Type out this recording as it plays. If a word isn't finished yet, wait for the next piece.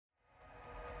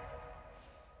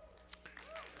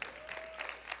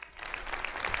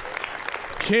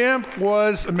Camp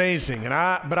was amazing,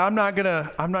 but I'm not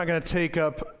gonna take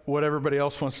up what everybody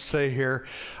else wants to say here.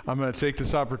 I'm gonna take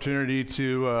this opportunity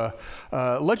to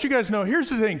let you guys know. Here's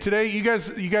the thing. Today, you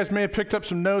guys may have picked up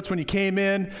some notes when you came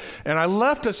in, and I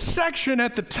left a section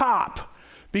at the top,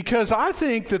 because I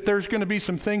think that there's going to be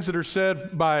some things that are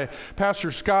said by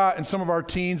Pastor Scott and some of our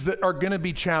teens that are going to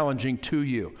be challenging to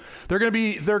you. They're going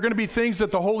to be things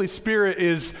that the Holy Spirit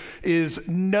is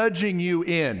nudging you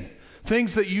in.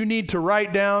 Things that you need to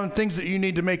write down, things that you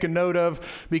need to make a note of,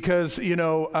 because,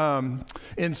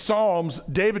 in Psalms,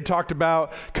 David talked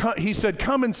about, he said,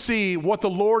 come and see what the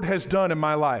Lord has done in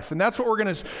my life. And that's what we're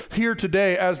going to hear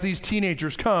today as these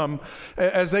teenagers come.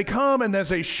 As they come and as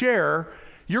they share,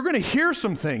 you're going to hear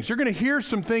some things. You're going to hear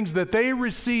some things that they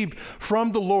received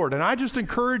from the Lord. And I just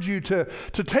encourage you to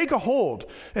take a hold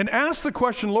and ask the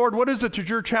question, Lord, what is it that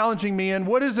you're challenging me in?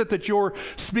 What is it that you're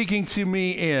speaking to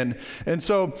me in? And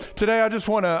so today I just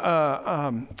want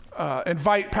to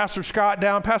invite Pastor Scott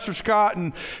down. Pastor Scott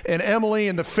and Emily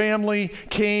and the family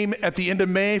came at the end of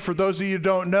May. For those of you who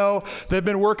don't know, they've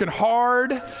been working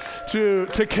hard to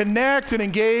connect and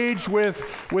engage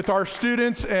with our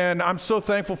students. And I'm so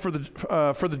thankful for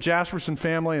the Jasperson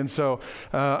family, and so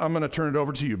I'm going to turn it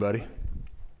over to you, buddy.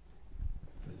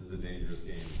 This is a dangerous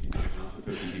game.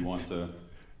 He wants a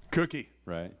cookie.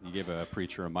 Right. You give a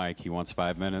preacher a mic. He wants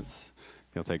 5 minutes.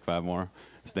 He'll take 5 more.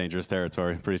 It's dangerous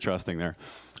territory. Pretty trusting there.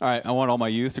 All right. I want all my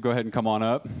youth to go ahead and come on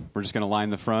up. We're just going to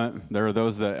line the front. There are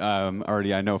those that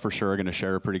already I know for sure are going to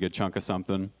share a pretty good chunk of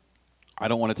something. I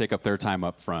don't want to take up their time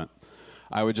up front.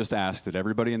 I would just ask that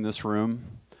everybody in this room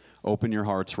open your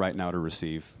hearts right now to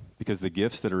receive. Because the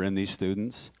gifts that are in these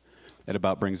students, it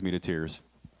about brings me to tears.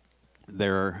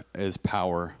 There is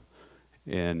power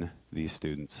in these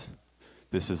students.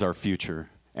 This is our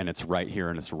future, and it's right here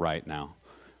and it's right now.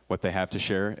 What they have to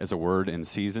share is a word in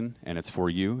season, and it's for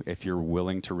you if you're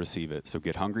willing to receive it. So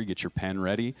get hungry, get your pen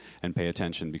ready, and pay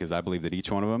attention, because I believe that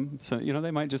each one of them, so, they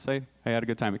might just say, hey, I had a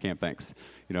good time at camp, thanks.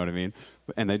 You know what I mean?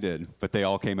 And they did, but they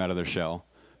all came out of their shell.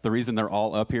 The reason they're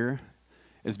all up here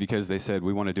is because they said,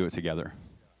 we want to do it together.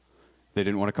 They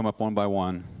didn't want to come up one by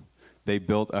one. They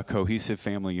built a cohesive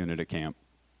family unit at camp.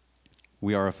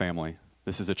 We are a family.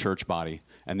 This is a church body,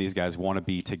 and these guys want to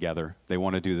be together. They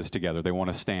want to do this together. They want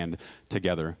to stand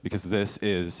together, because this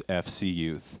is FC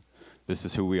Youth. This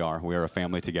is who we are. We are a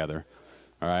family together.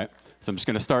 All right? So I'm just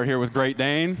going to start here with Great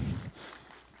Dane.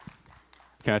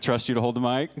 Can I trust you to hold the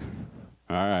mic?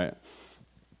 All right.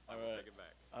 All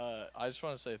right. I just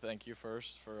want to say thank you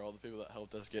first for all the people that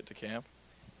helped us get to camp,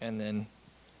 and then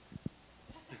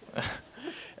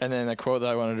a quote that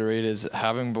I wanted to read is,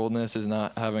 having boldness is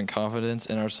not having confidence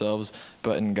in ourselves,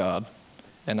 but in God.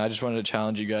 And I just wanted to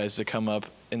challenge you guys to come up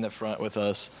in the front with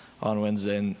us on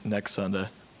Wednesday and next Sunday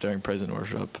during praise and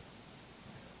worship.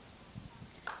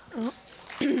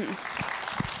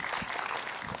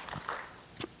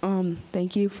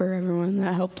 Thank you for everyone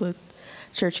that helped with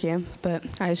church camp. But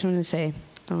I just want to say,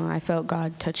 I felt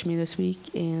God touch me this week,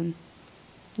 and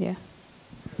yeah.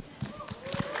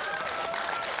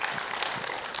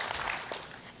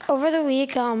 Over the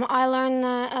week, I learned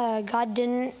that God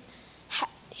didn't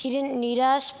need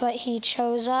us, but he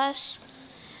chose us.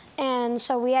 And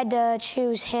so we had to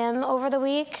choose him over the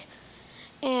week.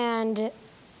 And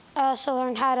I also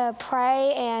learned how to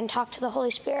pray and talk to the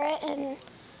Holy Spirit, and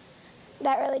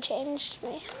that really changed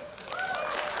me.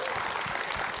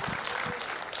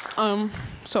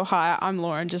 So hi, I'm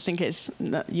Lauren, just in case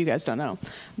you guys don't know.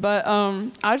 But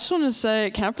I just want to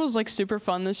say camp was super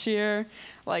fun this year.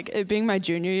 It being my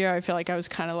junior year, I feel like I was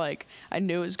kind of I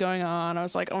knew what was going on. I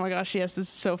was like, oh my gosh, yes, this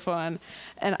is so fun.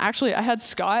 And actually, I had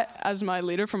Scott as my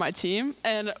leader for my team,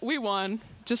 and we won,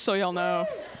 just so y'all know.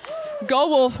 Go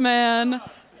Wolf, man!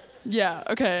 Yeah,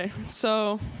 okay.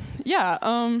 So, yeah,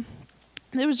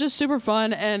 it was just super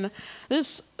fun. And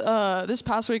this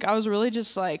past week, I was really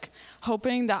just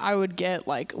hoping that I would get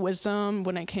wisdom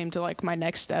when it came to my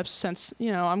next steps, since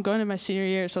I'm going to my senior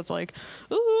year, so it's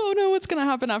oh no, what's gonna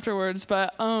happen afterwards?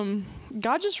 But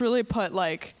God just really put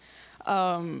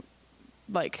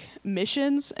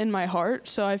missions in my heart,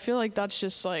 so I feel that's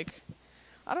just I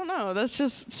don't know, that's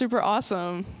just super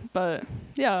awesome. But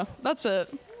yeah, that's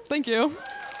it. Thank you.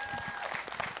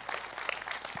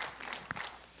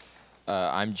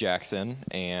 I'm Jackson,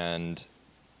 and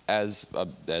as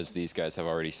these guys have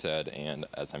already said, and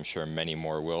as I'm sure many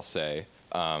more will say,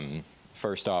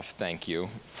 first off, thank you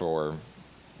for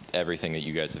everything that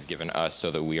you guys have given us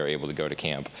so that we are able to go to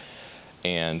camp.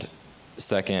 And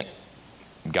second,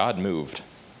 God moved.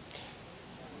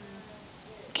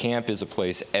 Camp is a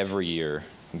place every year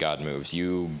God moves.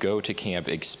 You go to camp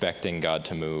expecting God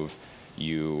to move.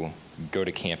 You go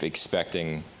to camp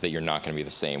expecting that you're not going to be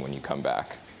the same when you come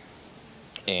back.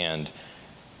 And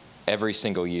every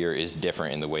single year is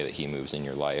different in the way that he moves in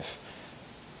your life.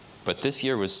 But this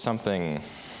year was something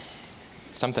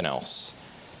else.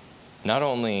 Not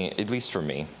only, at least for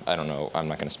me, I don't know, I'm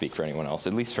not going to speak for anyone else,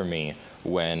 at least for me,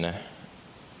 when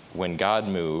God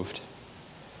moved,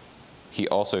 he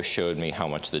also showed me how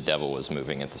much the devil was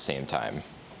moving at the same time.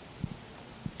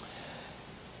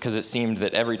 Because it seemed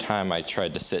that every time I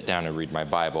tried to sit down and read my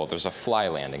Bible, there's a fly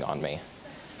landing on me.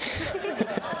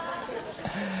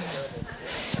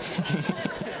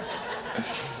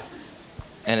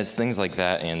 And it's things like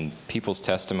that in people's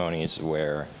testimonies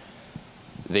where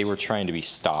they were trying to be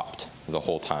stopped the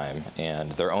whole time,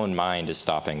 and their own mind is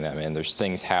stopping them, and there's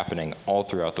things happening all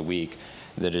throughout the week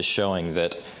that is showing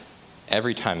that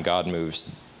every time God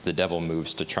moves, the devil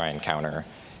moves to try and counter.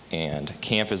 And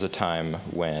camp is a time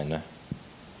when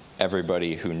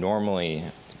everybody who normally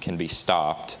can be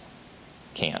stopped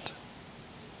can't.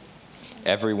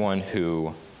 Everyone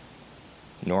who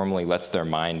normally lets their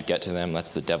mind get to them,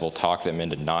 lets the devil talk them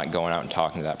into not going out and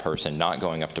talking to that person, not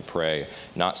going up to pray,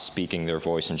 not speaking their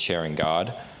voice and sharing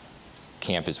God,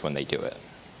 camp is when they do it.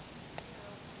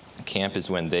 Camp is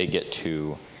when they get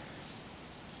to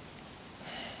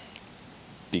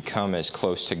become as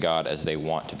close to God as they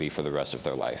want to be for the rest of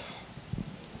their life.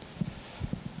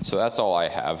 So that's all I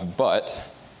have, but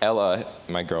Ella,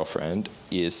 my girlfriend,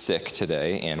 is sick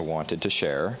today and wanted to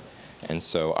share. And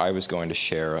so I was going to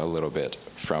share a little bit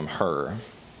from her.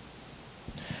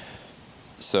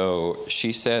 So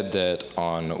she said that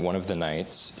on one of the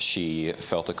nights, she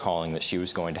felt a calling that she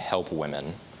was going to help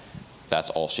women.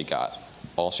 That's all she got.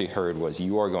 All she heard was,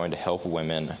 "You are going to help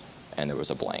women," and there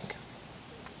was a blank.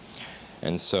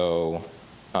 And so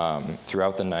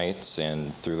throughout the nights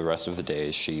and through the rest of the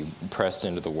days, she pressed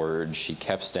into the Word. She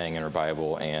kept staying in her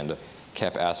Bible and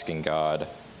kept asking God,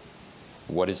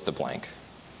 what is the blank?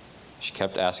 She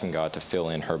kept asking God to fill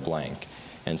in her blank.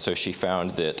 And so she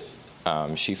found that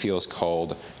she feels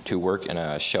called to work in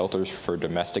a shelter for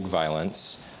domestic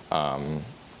violence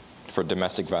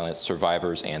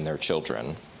survivors and their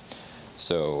children.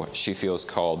 So she feels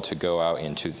called to go out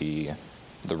into the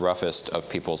roughest of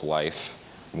people's life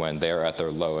when they're at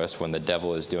their lowest, when the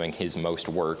devil is doing his most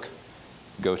work,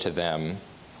 go to them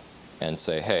and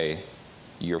say, hey,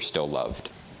 you're still loved.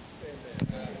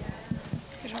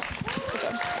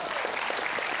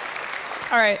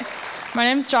 All right, my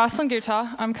name is Jocelyn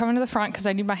Gutah. I'm coming to the front because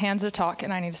I need my hands to talk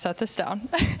and I need to set this down.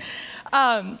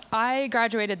 I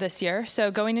graduated this year,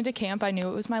 so going into camp, I knew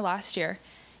it was my last year.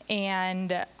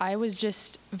 And I was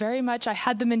just very much, I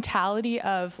had the mentality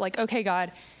of like, okay,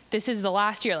 God, this is the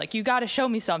last year. Like, you got to show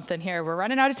me something here. We're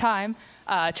running out of time.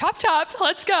 Chop, chop,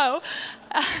 let's go.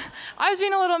 I was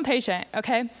being a little impatient,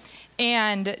 okay?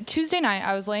 And Tuesday night,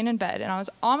 I was laying in bed, and I was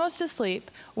almost asleep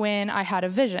when I had a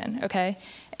vision, okay?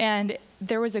 And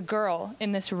there was a girl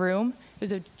in this room. It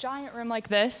was a giant room like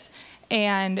this,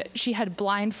 and she had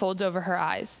blindfolds over her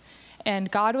eyes.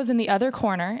 And God was in the other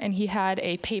corner, and he had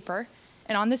a paper.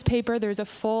 And on this paper, there was a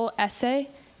full essay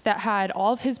that had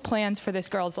all of his plans for this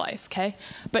girl's life, okay?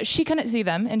 But she couldn't see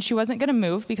them, and she wasn't going to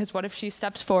move, because what if she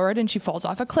steps forward and she falls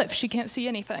off a cliff? She can't see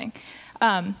anything.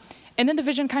 And then the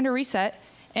vision kind of reset,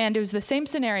 and it was the same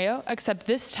scenario, except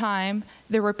this time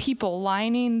there were people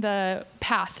lining the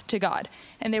path to God,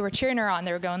 and they were cheering her on.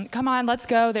 They were going, come on, let's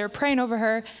go. They were praying over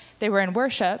her. They were in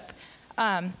worship.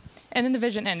 And then the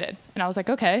vision ended, and I was like,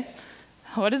 okay,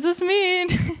 what does this mean?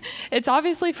 It's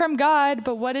obviously from God,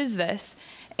 but what is this?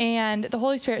 And the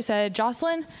Holy Spirit said,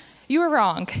 Jocelyn, you were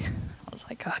wrong. I was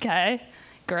like, okay,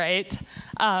 great.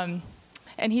 And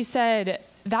he said,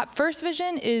 that first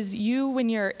vision is you when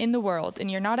you're in the world and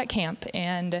you're not at camp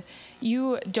and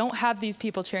you don't have these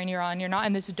people cheering you on. You're not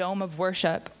in this dome of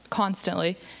worship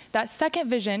constantly. That second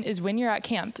vision is when you're at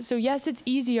camp. So yes, it's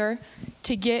easier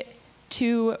to get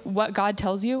to what God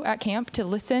tells you at camp, to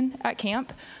listen at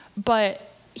camp, but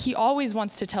he always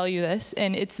wants to tell you this,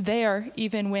 and it's there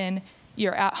even when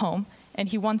you're at home, and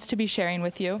he wants to be sharing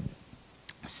with you.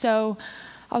 So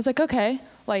I was like, okay,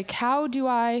 like how do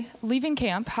I, leaving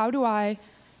camp, how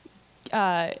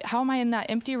am I in that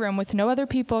empty room with no other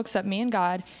people except me and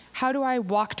God? How do I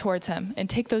walk towards him and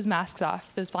take those masks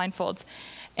off, those blindfolds?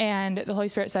 And the Holy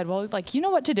Spirit said, well, like, you know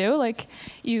what to do. Like,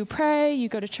 you pray, you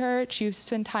go to church, you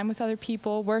spend time with other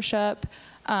people, worship.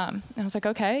 And I was like,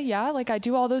 okay, yeah, like I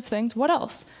do all those things. What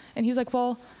else? And he was like,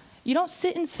 well, you don't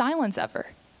sit in silence ever.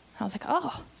 I was like,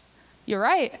 oh, you're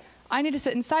right. I need to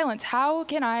sit in silence. How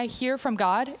can I hear from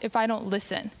God if I don't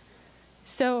listen?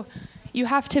 So you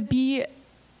have to be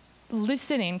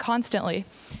listening constantly.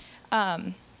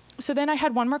 So then I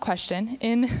had one more question.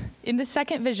 In the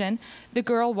second vision, the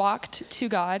girl walked to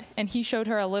God, and he showed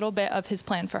her a little bit of his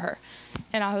plan for her.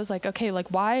 And I was like, okay, like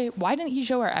why didn't he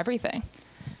show her everything?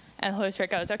 And the Holy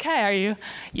Spirit goes, okay, are you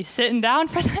sitting down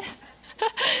for this?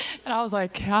 And I was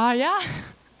like, yeah.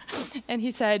 And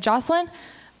he said, Jocelyn,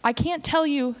 I can't tell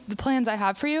you the plans I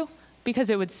have for you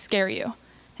because it would scare you.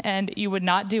 And you would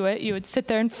not do it. You would sit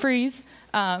there and freeze.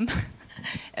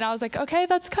 And I was like, okay,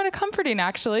 that's kind of comforting,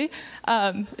 actually.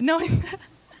 Knowing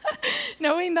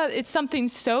that it's something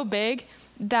so big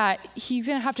that he's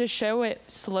going to have to show it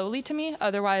slowly to me.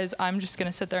 Otherwise, I'm just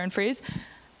going to sit there and freeze.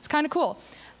 It's kind of cool.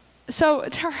 So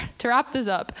to wrap this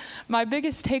up, my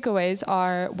biggest takeaways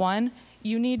are, one,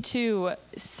 you need to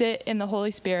sit in the Holy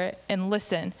Spirit and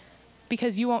listen,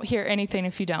 because you won't hear anything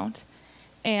if you don't.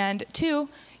 And two,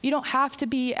 you don't have to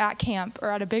be at camp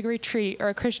or at a big retreat or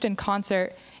a Christian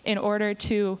concert in order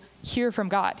to hear from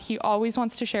God. He always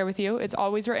wants to share with you. It's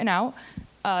always written out.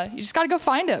 You just got to go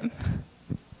find him.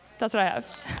 That's what I have.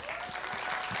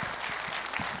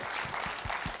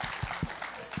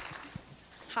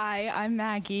 Hi, I'm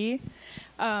Maggie,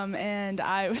 and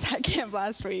I was at camp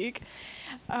last week.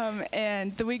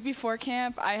 And the week before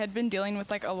camp, I had been dealing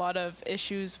with like a lot of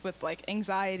issues with like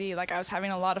anxiety. Like I was having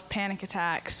a lot of panic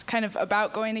attacks, kind of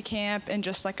about going to camp and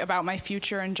just like about my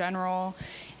future in general.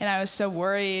 And I was so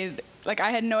worried. Like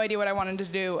I had no idea what I wanted to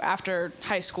do after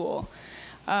high school.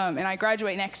 And I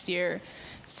graduate next year.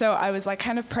 So I was like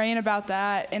kind of praying about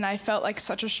that. And I felt like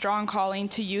such a strong calling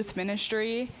to youth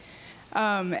ministry.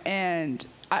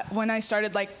 When I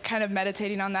started like kind of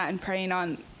meditating on that and praying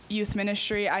on youth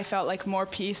ministry, I felt like more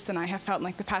peace than I have felt in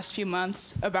like the past few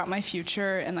months about my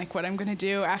future and like what I'm going to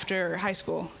do after high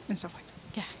school and stuff like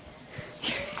that.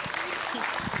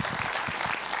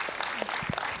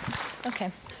 Yeah.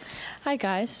 Okay. Hi,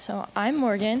 guys. So I'm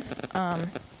Morgan.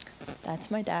 That's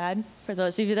my dad, for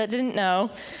those of you that didn't know.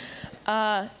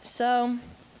 So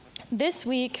this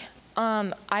week,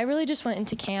 I really just went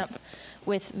into camp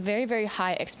with very, very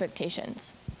high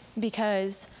expectations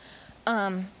because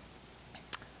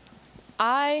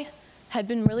I had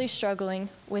been really struggling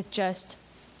with just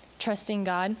trusting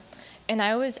God. And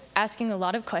I was asking a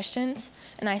lot of questions.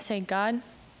 And I say, God,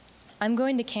 I'm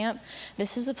going to camp.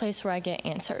 This is the place where I get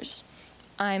answers.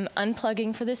 I'm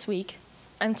unplugging for this week.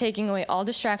 I'm taking away all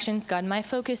distractions. God, my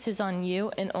focus is on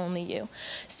you and only you.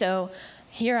 So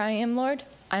here I am, Lord.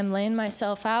 I'm laying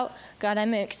myself out. God,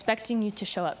 I'm expecting you to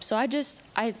show up. So I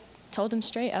told him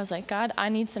straight. I was like, God, I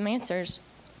need some answers.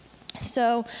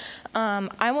 So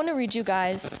I want to read you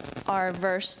guys our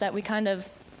verse that we kind of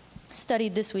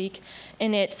studied this week,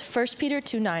 and it's 1 Peter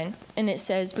 2:9, and it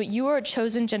says, "But you are a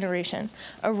chosen generation,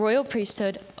 a royal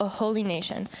priesthood, a holy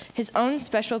nation, his own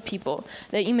special people,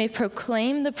 that you may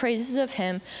proclaim the praises of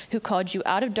him who called you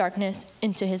out of darkness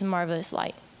into his marvelous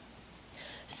light."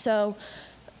 So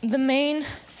the main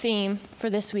theme for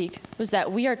this week was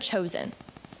that we are chosen,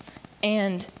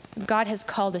 and God has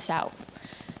called us out.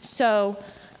 So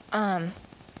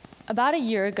about a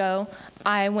year ago,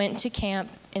 I went to camp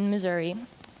in Missouri,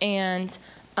 and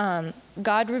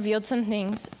God revealed some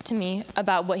things to me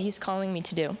about what he's calling me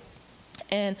to do.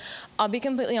 And I'll be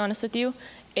completely honest with you,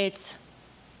 it's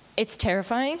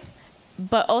terrifying,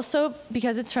 but also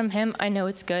because it's from him, I know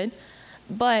it's good.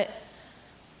 But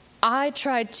I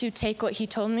tried to take what he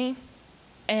told me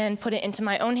and put it into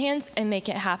my own hands and make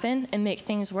it happen and make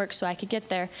things work so I could get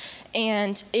there.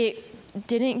 And it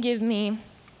didn't give me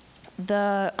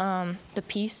the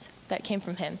peace that came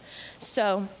from him.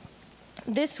 So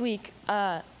this week,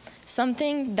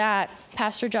 something that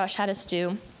Pastor Josh had us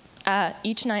do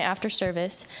each night after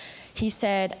service, he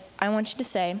said, I want you to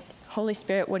say, Holy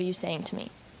Spirit, what are you saying to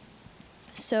me?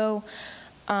 So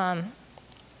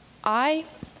I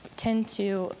tend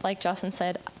to, like Jocelyn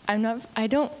said, I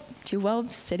don't do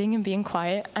well sitting and being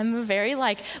quiet. I'm a very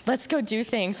let's go do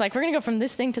things. We're gonna go from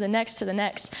this thing to the next to the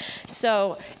next.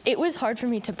 So it was hard for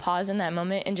me to pause in that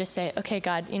moment and just say, okay,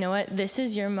 God, you know what? This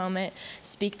is your moment.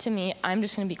 Speak to me. I'm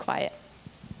just gonna be quiet.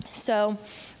 So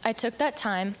I took that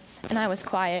time and I was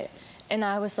quiet and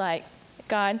I was like,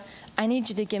 God, I need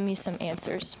you to give me some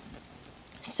answers.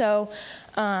 So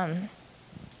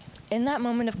in that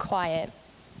moment of quiet,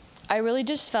 I really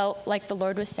just felt like the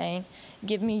Lord was saying,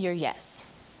 give me your yes.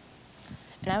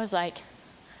 And I was like,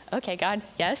 okay, God,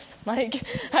 yes,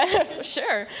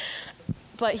 sure.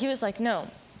 But he was like, no,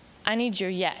 I need your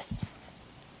yes.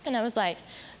 And I was like,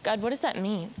 God, what does that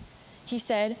mean? He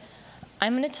said,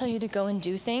 I'm going to tell you to go and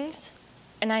do things,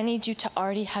 and I need you to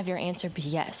already have your answer be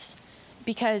yes.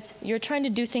 Because you're trying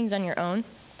to do things on your own,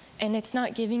 and it's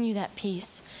not giving you that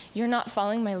peace. You're not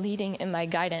following my leading and my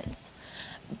guidance.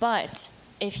 But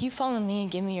if you follow me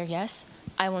and give me your yes,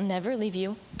 I will never leave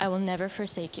you. I will never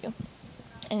forsake you.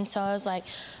 And so I was like,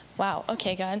 wow,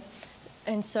 okay, God.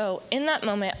 And so in that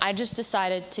moment, I just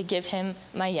decided to give him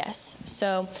my yes.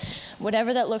 So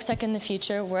whatever that looks like in the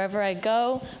future, wherever I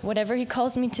go, whatever he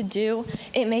calls me to do,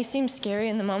 it may seem scary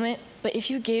in the moment, but if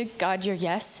you give God your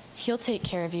yes, he'll take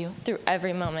care of you through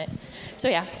every moment. So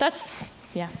that's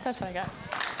what I got.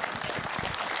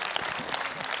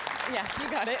 Yeah,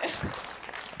 you got it.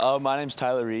 My name's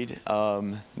Tyler Reed.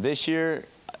 This year,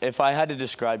 if I had to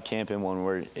describe camp in one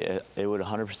word, it would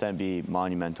 100% be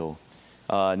monumental.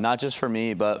 Not just for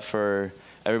me, but for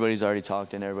everybody who's already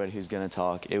talked and everybody who's going to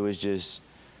talk. It was just,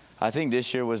 I think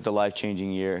this year was the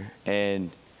life-changing year.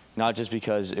 And not just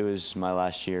because it was my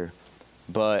last year,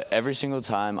 but every single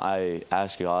time I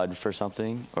asked God for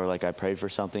something or like I prayed for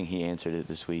something, he answered it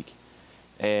this week.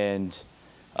 And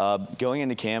going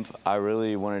into camp, I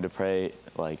really wanted to pray,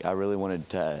 like I really wanted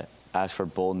to ask for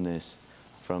boldness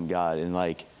from God. And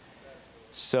like,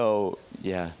 so,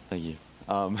 yeah, thank you.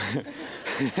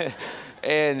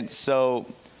 And so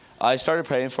I started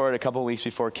praying for it a couple weeks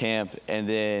before camp, and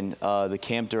then the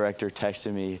camp director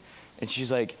texted me, and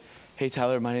she's like, hey,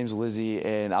 Tyler, my name's Lizzie,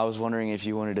 and I was wondering if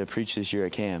you wanted to preach this year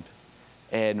at camp.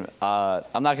 And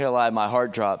I'm not going to lie, my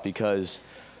heart dropped because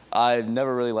I've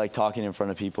never really liked talking in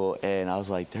front of people, and I was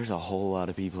like, there's a whole lot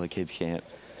of people at kids camp.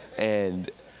 And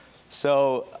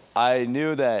so I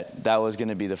knew that that was going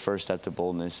to be the first step to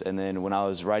boldness. And then when I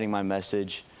was writing my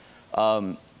message,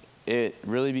 it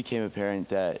really became apparent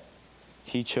that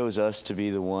he chose us to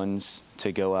be the ones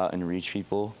to go out and reach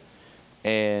people.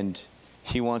 And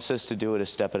he wants us to do it a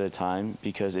step at a time,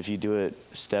 because if you do it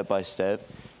step by step,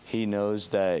 he knows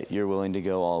that you're willing to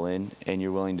go all in and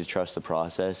you're willing to trust the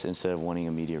process instead of wanting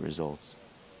immediate results.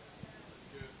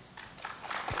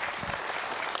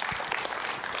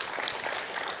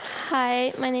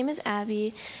 Hi, my name is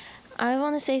Abby. I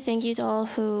want to say thank you to all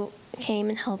who came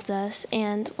and helped us.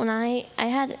 And when I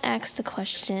had asked a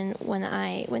question when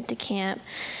I went to camp,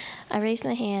 I raised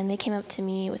my hand. They came up to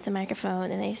me with the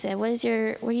microphone and they said, what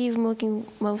are you looking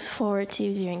most forward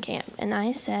to during camp? And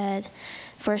I said,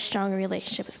 for a stronger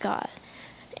relationship with God.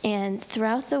 And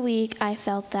throughout the week, I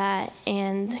felt that,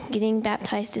 and getting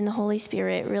baptized in the Holy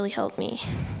Spirit really helped me.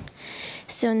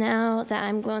 So now that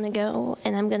I'm going to go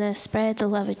and I'm going to spread the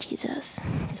love of Jesus.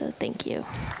 So thank you.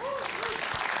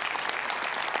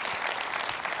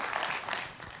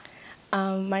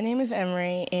 My name is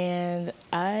Emery, and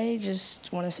I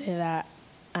just want to say that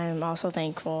I'm also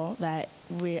thankful that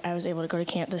I was able to go to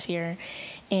camp this year,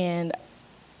 and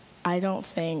I don't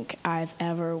think I've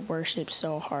ever worshiped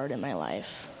so hard in my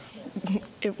life.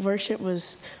 Worship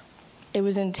was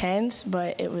intense,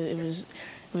 but it was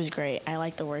great. I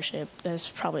like the worship. That's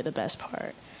probably the best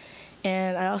part.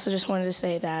 And I also just wanted to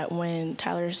say that when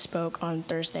Tyler spoke on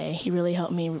Thursday, he really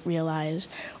helped me realize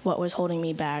what was holding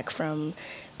me back from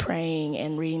praying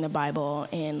and reading the Bible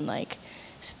and like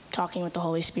talking with the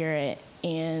Holy Spirit.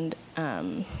 And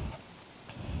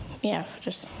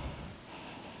just.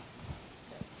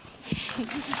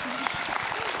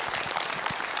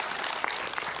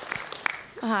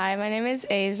 Hi, my name is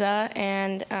Aza,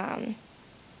 and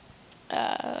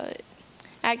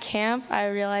at camp I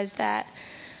realized that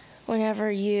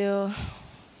whenever you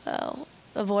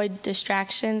avoid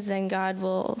distractions, then God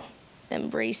will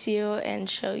embrace you and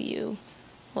show you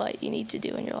what you need to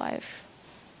do in your life.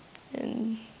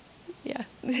 And yeah.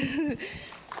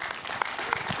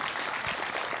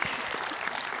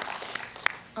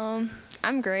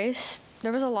 I'm Grace.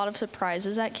 There was a lot of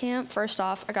surprises at camp. First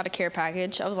off, I got a care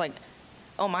package. I was like,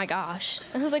 oh my gosh.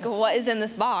 I was like, what is in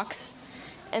this box?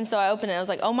 And so I opened it. I was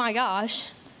like, oh my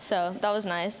gosh. So that was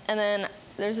nice. And then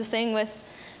there's this thing with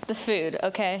the food,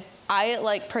 okay? I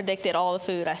like predicted all the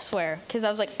food, I swear. Because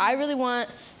I was like, I really want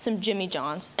some Jimmy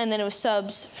John's. And then it was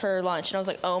subs for lunch. And I was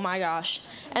like, oh my gosh.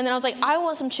 And then I was like, I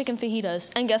want some chicken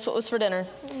fajitas. And guess what was for dinner?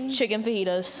 Chicken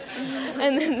fajitas.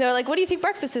 And then they're like, what do you think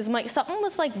breakfast is? I'm like, something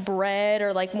with like bread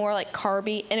or like more like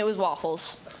carby. And it was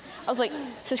waffles. I was like,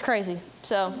 this is crazy.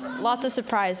 So lots of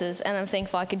surprises. And I'm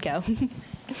thankful I could go.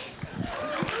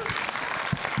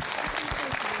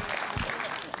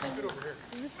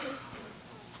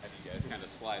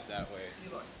 Slide that way.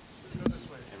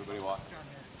 Everybody walk.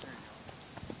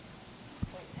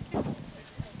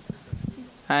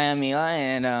 Hi, I'm Eli,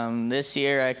 and this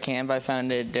year at camp I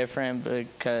found it different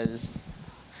because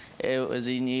it was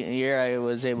a new year. I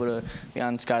was able to be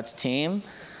on Scott's team,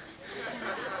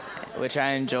 which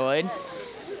I enjoyed.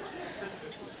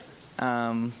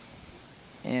 And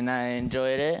I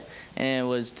enjoyed it, and it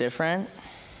was different.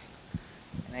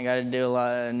 And I got to do a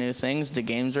lot of new things. The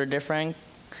games were different,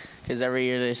 because every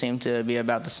year they seem to be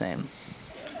about the same.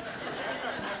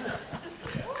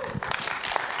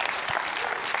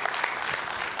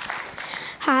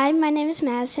 Hi, my name is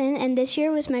Madison, and this year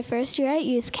was my first year at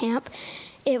youth camp.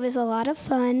 It was a lot of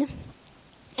fun,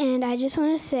 and I just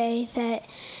want to say that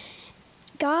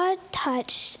God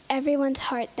touched everyone's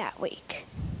heart that week.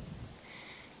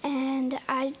 And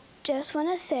I just want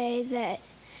to say that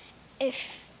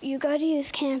if you go to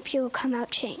youth camp, you'll come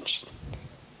out changed.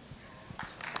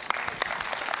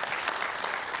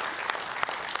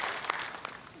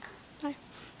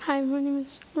 Hi, my name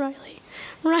is Riley.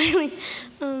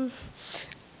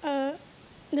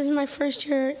 This is my first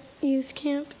year at youth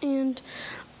camp, and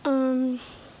I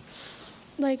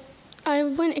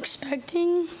went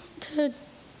expecting to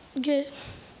get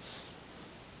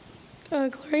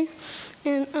glory,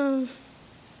 and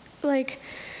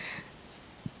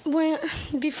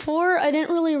before I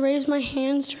didn't really raise my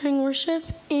hands during worship,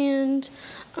 and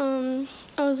I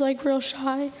was real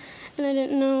shy, and I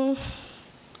didn't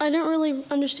really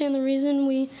understand the reason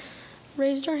we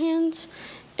raised our hands.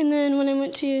 And then when I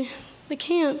went to the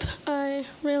camp, I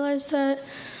realized that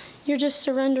you're just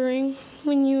surrendering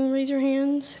when you raise your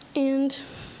hands. And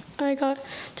I got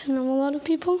to know a lot of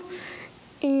people.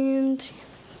 And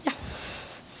yeah.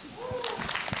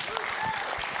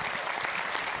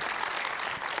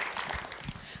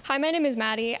 Hi, my name is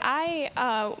Maddie.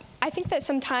 I think that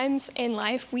sometimes in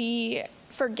life we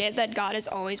forget that God is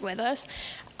always with us.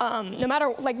 No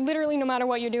matter, literally no matter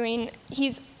what you're doing,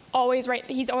 He's always right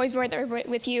there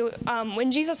with you.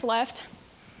 When Jesus left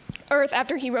earth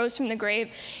after He rose from the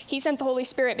grave, He sent the Holy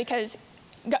Spirit because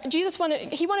Jesus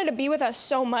wanted to be with us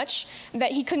so much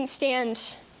that He couldn't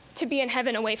stand to be in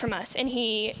heaven away from us, and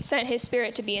He sent His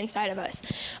Spirit to be inside of us.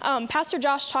 Pastor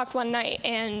Josh talked one night,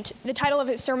 and the title of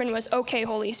his sermon was "Okay,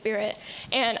 Holy Spirit,"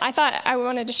 and I thought I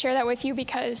wanted to share that with you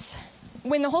because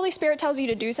when the Holy Spirit tells you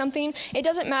to do something, it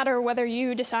doesn't matter whether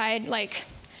you decide,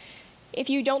 if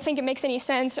you don't think it makes any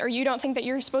sense or you don't think that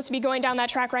you're supposed to be going down that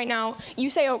track right now, you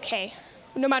say okay.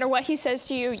 No matter what He says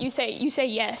to you, you say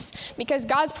yes, because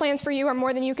God's plans for you are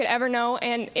more than you could ever know,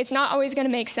 and it's not always going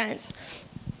to make sense.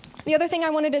 The other thing I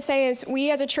wanted to say is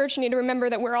we as a church need to remember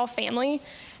that we're all family,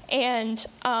 and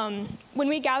when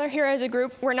we gather here as a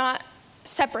group, we're not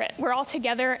separate. We're all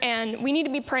together, and we need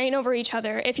to be praying over each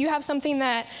other. If you have something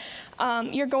that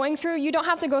you're going through, you don't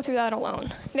have to go through that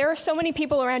alone. There are so many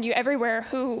people around you everywhere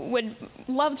who would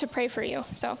love to pray for you.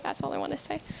 So that's all I want to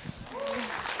say.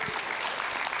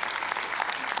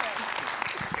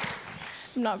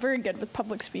 I'm not very good with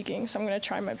public speaking, so I'm going to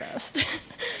try my best.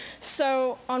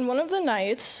 So on one of the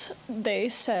nights, they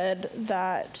said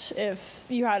that if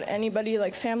you had anybody,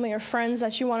 family or friends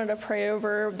that you wanted to pray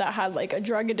over that had a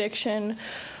drug addiction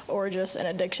or just an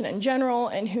addiction in general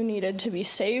and who needed to be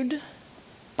saved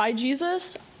by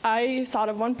Jesus, I thought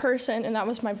of one person, and that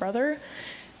was my brother.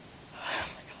 Oh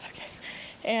my God, okay.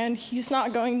 And he's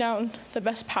not going down the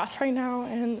best path right now,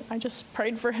 and I just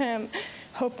prayed for him,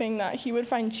 hoping that he would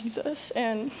find Jesus.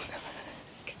 And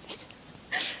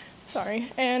sorry,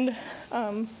 and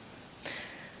I forgot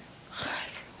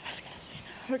what I was gonna say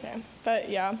now. Okay, but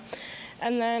yeah.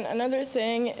 And then another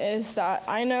thing is that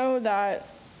I know that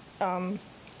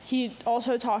he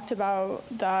also talked about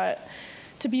that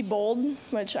to be bold,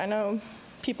 which I know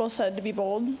people said to be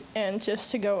bold, and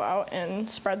just to go out and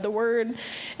spread the word.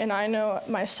 And I know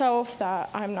myself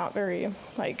that I'm not very,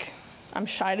 I'm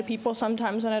shy to people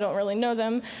sometimes and I don't really know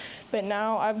them. But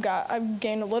now I've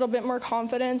gained a little bit more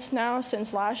confidence now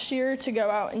since last year to go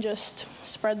out and just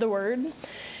spread the word.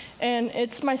 And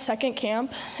it's my second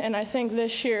camp, and I think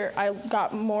this year I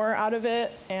got more out of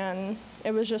it, and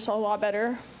it was just a lot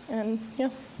better, and yeah.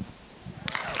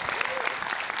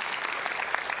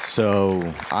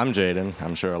 So I'm Jaden.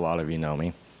 I'm sure a lot of you know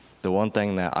me. The one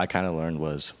thing that I kind of learned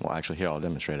was, well, actually, here, I'll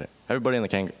demonstrate it. Everybody in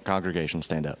the congregation,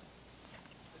 stand up.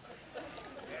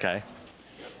 Okay?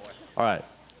 All right.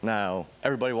 Now,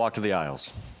 everybody walk to the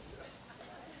aisles.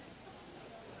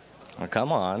 Oh,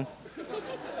 come on.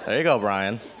 There you go,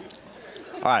 Brian.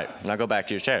 All right, now go back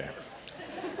to your chair.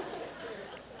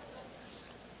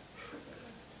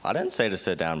 I didn't say to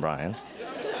sit down, Brian.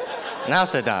 Now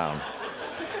sit down.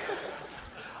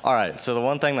 All right, so the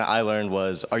one thing that I learned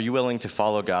was, are you willing to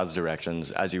follow God's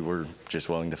directions as you were just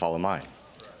willing to follow mine?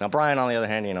 Now, Brian, on the other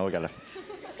hand,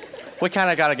 we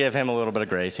kind of got to give him a little bit of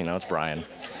grace, it's Brian.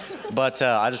 But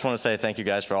I just want to say thank you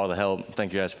guys for all the help.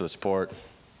 Thank you guys for the support.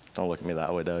 Don't look at me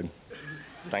that way, Doug.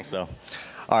 Thanks, though.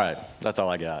 All right, that's all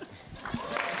I got.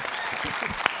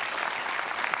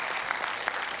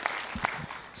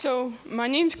 So my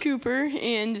name's Cooper,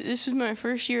 and this was my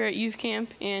first year at youth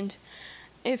camp, and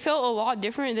it felt a lot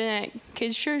different than at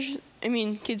kids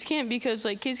camp, because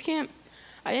kids camp,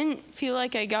 I didn't feel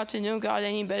like I got to know God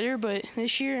any better, but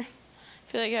this year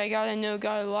I feel like I got to know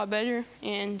God a lot better,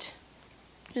 and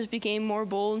just became more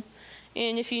bold.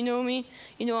 And if you know me,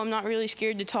 you know I'm not really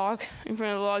scared to talk in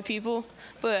front of a lot of people.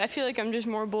 But I feel like I'm just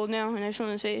more bold now, and I just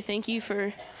want to say thank you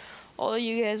for all that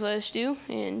you guys let us do.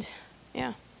 And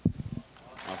yeah.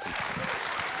 Awesome.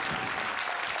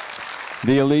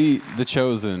 The elite, the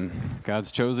chosen,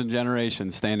 God's chosen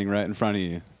generation standing right in front of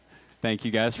you. Thank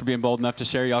you guys for being bold enough to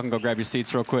share. Y'all can go grab your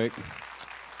seats real quick.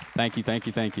 Thank you, thank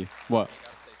you, thank you. What?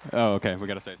 Oh, okay, we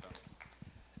got to say something.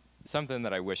 Something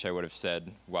that I wish I would have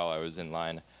said while I was in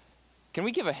line. Can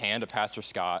we give a hand to Pastor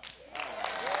Scott?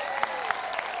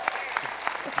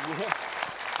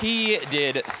 He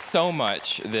did so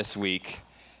much this week.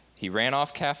 He ran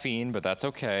off caffeine, but that's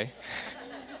okay.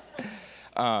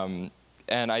 And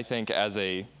I think as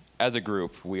a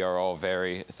group, we are all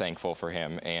very thankful for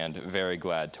him and very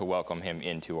glad to welcome him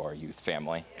into our youth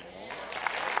family.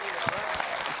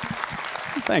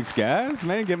 Thanks, guys.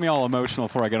 Man, get me all emotional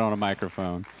before I get on a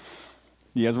microphone.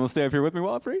 You guys want to stay up here with me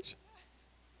while I preach?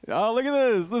 Oh, look at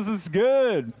this. This is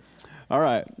good. All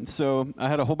right. So I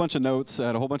had a whole bunch of notes. I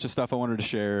had a whole bunch of stuff I wanted to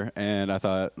share, and I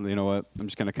thought, you know what? I'm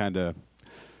just going to kind of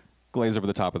glaze over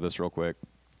the top of this real quick.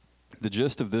 The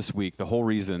gist of this week, the whole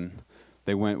reason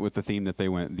they went with the theme that they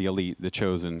went, the elite, the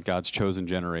chosen, God's chosen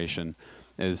generation,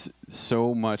 is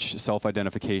so much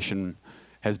self-identification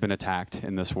has been attacked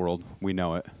in this world. We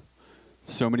know it.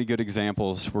 So many good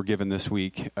examples were given this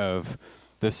week of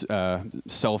this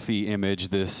selfie image,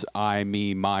 this I,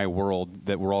 me, my world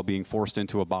that we're all being forced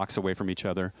into a box away from each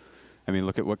other. I mean,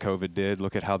 look at what COVID did.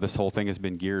 Look at how this whole thing has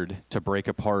been geared to break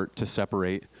apart, to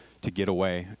separate, to get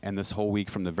away. And this whole week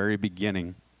from the very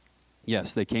beginning,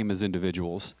 yes, they came as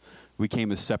individuals. We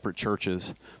came as separate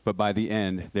churches. But by the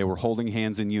end, they were holding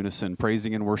hands in unison,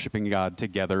 praising and worshiping God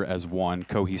together as one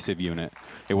cohesive unit.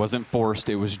 It wasn't forced.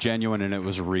 It was genuine, and it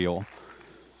was real.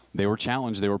 They were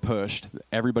challenged. They were pushed.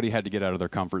 Everybody had to get out of their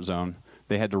comfort zone.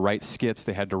 They had to write skits.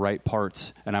 They had to write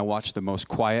parts. And I watched the most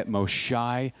quiet, most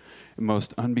shy,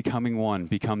 most unbecoming one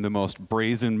become the most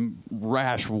brazen,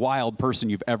 rash, wild person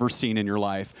you've ever seen in your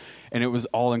life. And it was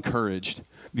all encouraged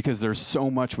because there's so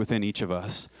much within each of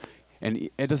us. And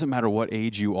it doesn't matter what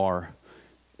age you are.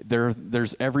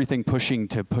 There's everything pushing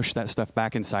to push that stuff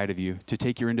back inside of you, to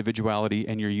take your individuality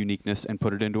and your uniqueness and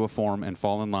put it into a form and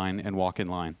fall in line and walk in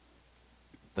line.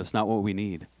 That's not what we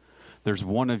need. There's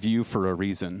one of you for a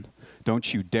reason.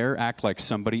 Don't you dare act like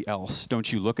somebody else.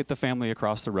 Don't you look at the family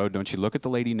across the road. Don't you look at the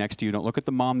lady next to you. Don't look at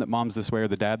the mom that mom's this way or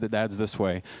the dad that dad's this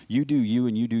way. You do you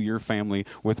and you do your family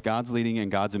with God's leading and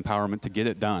God's empowerment to get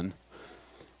it done.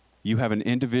 You have an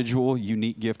individual,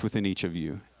 unique gift within each of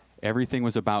you. Everything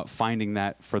was about finding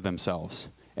that for themselves.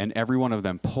 And every one of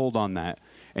them pulled on that.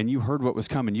 And you heard what was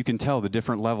coming. You can tell the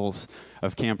different levels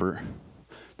of camper.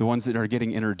 The ones that are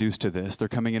getting introduced to this, they're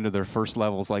coming into their first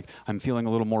levels like, I'm feeling a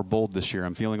little more bold this year.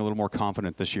 I'm feeling a little more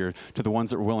confident this year. To the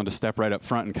ones that were willing to step right up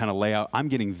front and kind of lay out, I'm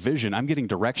getting vision. I'm getting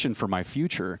direction for my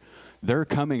future. They're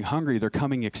coming hungry. They're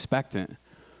coming expectant.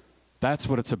 That's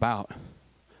what it's about.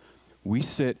 We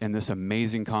sit in this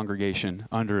amazing congregation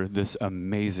under this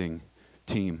amazing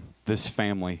team, this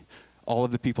family, all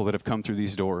of the people that have come through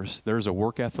these doors. There's a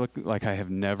work ethic like I have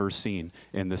never seen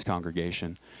in this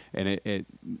congregation. And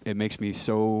it makes me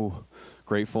so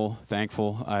grateful,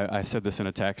 thankful. I said this in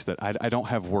a text that I don't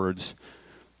have words.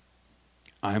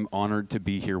 I'm honored to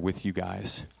be here with you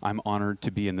guys. I'm honored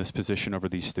to be in this position over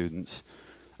these students.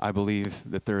 I believe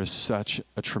that there is such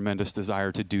a tremendous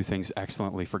desire to do things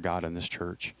excellently for God in this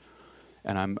church.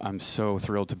 And I'm so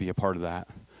thrilled to be a part of that.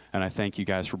 And I thank you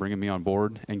guys for bringing me on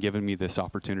board and giving me this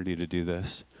opportunity to do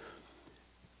this.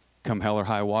 Come hell or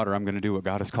high water, I'm going to do what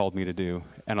God has called me to do.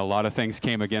 And a lot of things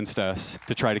came against us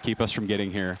to try to keep us from getting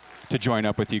here, to join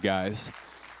up with you guys.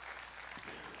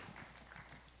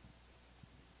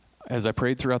 As I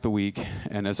prayed throughout the week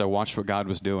and as I watched what God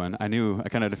was doing, I kind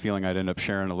of had a feeling I'd end up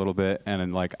sharing a little bit.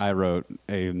 And then, I wrote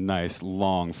a nice,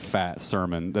 long, fat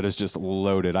sermon that is just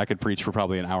loaded. I could preach for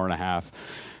probably an hour and a half,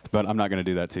 but I'm not going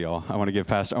to do that to y'all. I want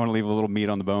to leave a little meat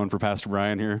on the bone for Pastor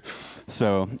Brian here.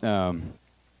 So,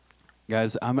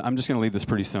 guys, I'm just going to leave this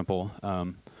pretty simple.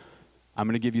 I'm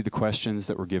going to give you the questions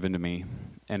that were given to me.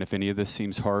 And if any of this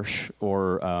seems harsh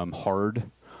or hard,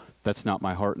 that's not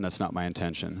my heart and that's not my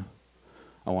intention.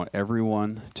 I want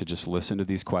everyone to just listen to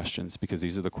these questions because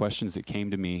these are the questions that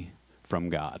came to me from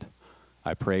God.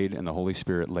 I prayed and the Holy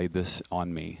Spirit laid this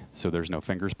on me. So there's no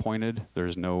fingers pointed.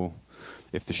 There's no,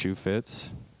 if the shoe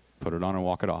fits, put it on and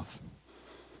walk it off.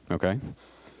 Okay?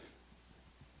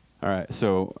 All right,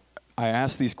 so I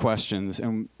asked these questions,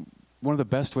 and one of the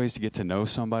best ways to get to know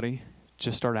somebody,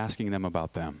 just start asking them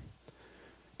about them.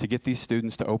 To get these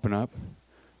students to open up,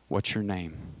 what's your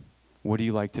name? What do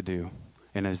you like to do?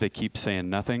 And as they keep saying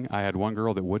nothing, I had one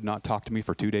girl that would not talk to me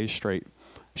for 2 days straight.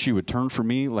 She would turn from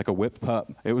me like a whipped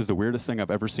pup. It was the weirdest thing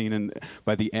I've ever seen. And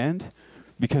by the end,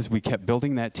 because we kept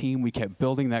building that team, we kept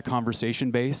building that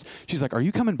conversation base, she's like, are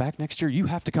you coming back next year? You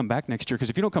have to come back next year, because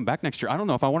if you don't come back next year, I don't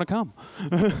know if I want to come.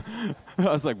 I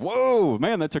was like, whoa,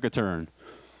 man, that took a turn.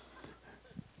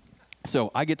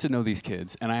 So I get to know these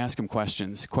kids, and I ask them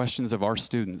questions of our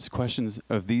students, questions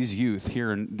of these youth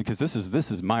here, because this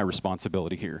is my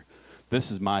responsibility here. This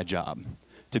is my job,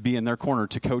 to be in their corner,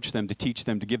 to coach them, to teach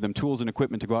them, to give them tools and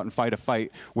equipment to go out and fight a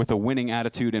fight with a winning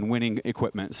attitude and winning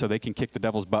equipment so they can kick the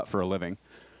devil's butt for a living.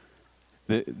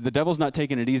 The devil's not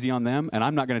taking it easy on them, and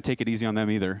I'm not going to take it easy on them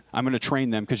either. I'm going to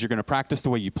train them, because you're going to practice the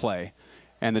way you play.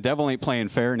 And the devil ain't playing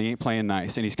fair, and he ain't playing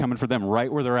nice, and he's coming for them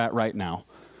right where they're at right now.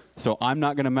 So I'm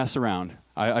not going to mess around.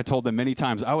 I told them many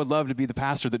times, I would love to be the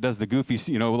pastor that does the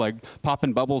goofy, like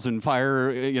popping bubbles and fire,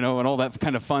 and all that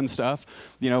kind of fun stuff,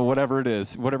 whatever it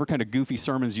is, whatever kind of goofy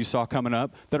sermons you saw coming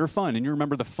up that are fun, and you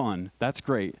remember the fun. That's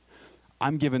great.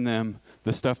 I'm giving them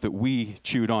the stuff that we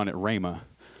chewed on at Rhema.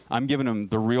 I'm giving them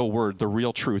the real word, the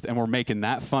real truth, and we're making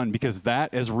that fun, because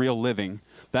that is real living.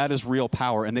 That is real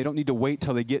power, and they don't need to wait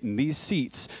till they get in these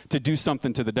seats to do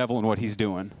something to the devil and what he's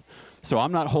doing. So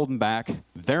I'm not holding back.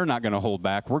 They're not going to hold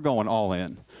back. We're going all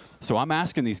in. So I'm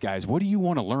asking these guys, what do you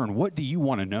want to learn? What do you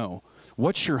want to know?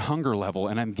 What's your hunger level?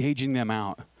 And I'm gauging them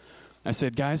out. I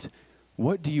said, guys,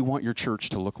 what do you want your church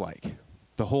to look like?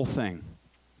 The whole thing.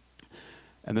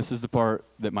 And this is the part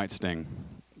that might sting.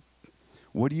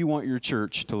 What do you want your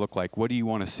church to look like? What do you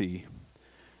want to see?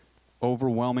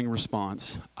 Overwhelming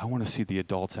response. I want to see the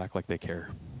adults act like they care.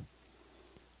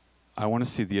 I want to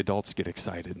see the adults get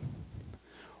excited.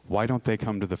 Why don't they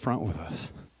come to the front with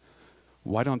us?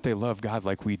 Why don't they love God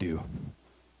like we do?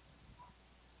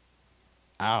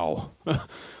 Ow.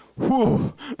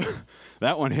 Whew.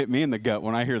 That one hit me in the gut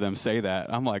when I hear them say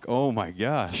that. I'm like, oh my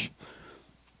gosh.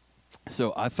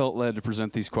 So I felt led to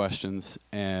present these questions,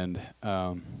 and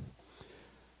I'll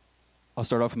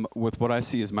start off with what I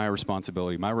see as my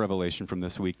responsibility, my revelation from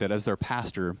this week, that as their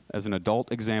pastor, as an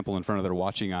adult example in front of their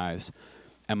watching eyes,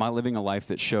 am I living a life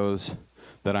that shows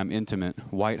that I'm intimate,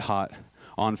 white hot,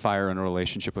 on fire in a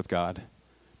relationship with God?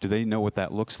 Do they know what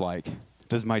that looks like?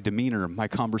 Does my demeanor, my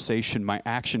conversation, my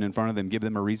action in front of them give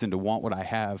them a reason to want what I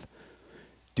have?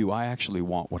 Do I actually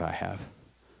want what I have?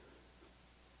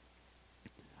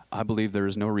 I believe there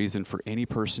is no reason for any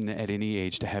person at any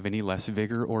age to have any less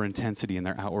vigor or intensity in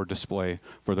their outward display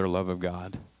for their love of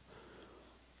God.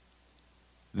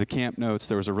 The camp notes,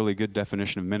 there was a really good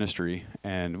definition of ministry,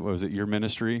 and what was it? Your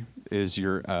ministry is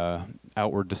your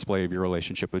outward display of your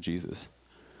relationship with Jesus.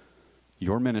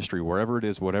 Your ministry, wherever it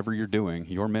is, whatever you're doing,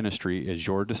 your ministry is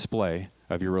your display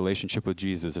of your relationship with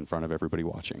Jesus in front of everybody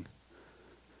watching.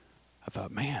 I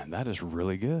thought, man, that is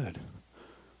really good.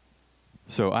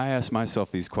 So I asked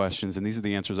myself these questions, and these are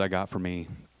the answers I got for me.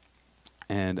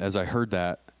 And as I heard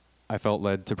that, I felt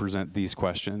led to present these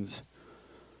questions.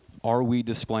 Are we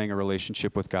displaying a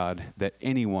relationship with God that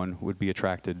anyone would be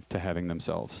attracted to having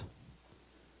themselves?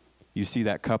 You see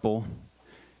that couple,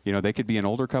 they could be an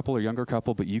older couple or younger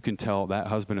couple, but you can tell that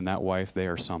husband and that wife, they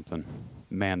are something.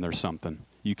 Man, they're something.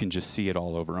 You can just see it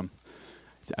all over them.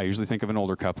 I usually think of an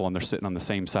older couple, and they're sitting on the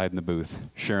same side in the booth,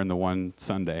 sharing the one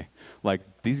Sunday. Like,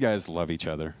 these guys love each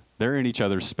other. They're in each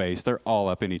other's space. They're all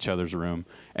up in each other's room,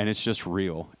 and it's just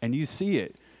real. And you see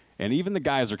it. And even the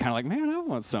guys are kind of like, man, I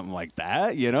want something like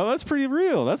that. That's pretty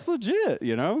real. That's legit,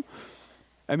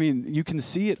 I mean, you can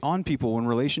see it on people when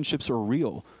relationships are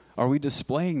real. Are we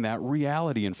displaying that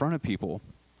reality in front of people?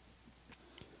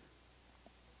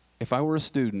 If I were a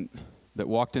student that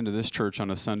walked into this church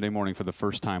on a Sunday morning for the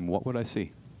first time, what would I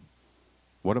see?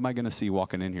 What am I going to see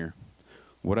walking in here?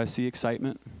 Would I see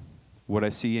excitement? Would I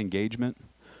see engagement?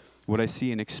 Would I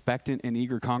see an expectant and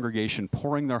eager congregation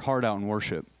pouring their heart out in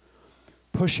worship,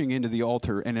 pushing into the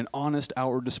altar, and an honest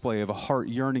outward display of a heart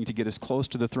yearning to get as close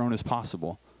to the throne as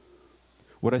possible?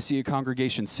 Would I see a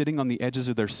congregation sitting on the edges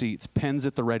of their seats, pens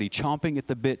at the ready, chomping at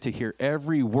the bit to hear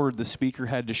every word the speaker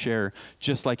had to share,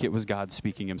 just like it was God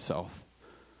speaking himself?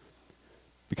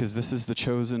 Because this is the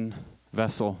chosen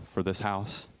vessel for this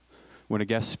house. When a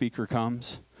guest speaker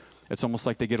comes, it's almost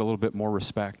like they get a little bit more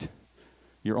respect.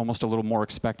 You're almost a little more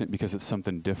expectant because it's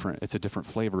something different. It's a different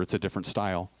flavor. It's a different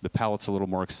style. The palate's a little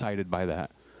more excited by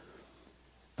that.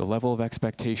 The level of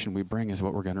expectation we bring is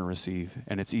what we're going to receive.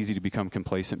 And it's easy to become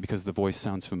complacent because the voice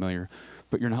sounds familiar.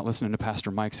 But you're not listening to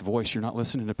Pastor Mike's voice. You're not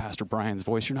listening to Pastor Brian's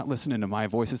voice. You're not listening to my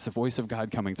voice. It's the voice of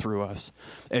God coming through us.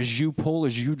 As you pull,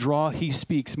 as you draw, he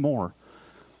speaks more.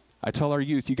 I tell our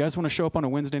youth, you guys want to show up on a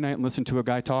Wednesday night and listen to a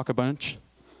guy talk a bunch?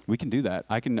 We can do that.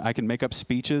 I can make up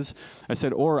speeches. I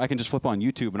said, or I can just flip on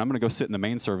YouTube and I'm going to go sit in the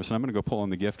main service and I'm going to go pull in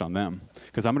the gift on them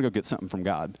because I'm going to go get something from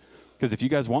God. Because if you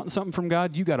guys want something from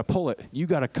God, you got to pull it. You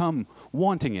got to come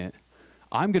wanting it.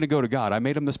 I'm going to go to God. I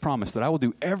made him this promise that I will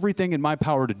do everything in my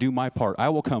power to do my part. I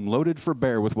will come loaded for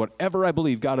bear with whatever I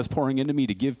believe God is pouring into me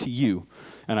to give to you.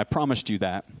 And I promised you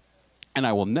that. And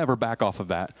I will never back off of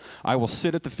that. I will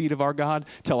sit at the feet of our God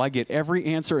till I get every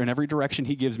answer in every direction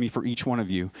he gives me for each one of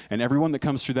you and everyone that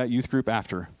comes through that youth group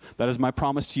after. That is my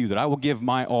promise to you, that I will give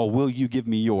my all. Will you give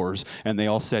me yours? And they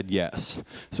all said yes.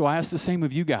 So I ask the same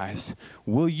of you guys.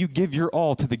 Will you give your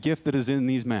all to the gift that is in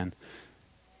these men?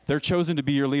 They're chosen to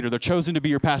be your leader. They're chosen to be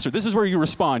your pastor. This is where you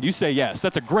respond. You say yes.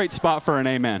 That's a great spot for an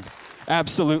amen.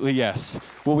 Absolutely yes.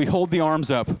 Will we hold the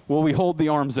arms up? Will we hold the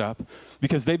arms up?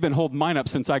 Because they've been holding mine up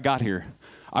since I got here.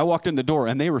 I walked in the door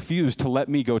and they refused to let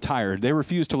me go tired. They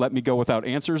refused to let me go without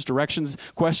answers, directions,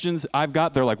 questions.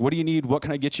 They're like, what do you need? What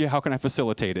can I get you? How can I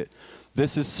facilitate it?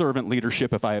 This is servant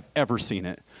leadership if I have ever seen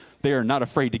it. They are not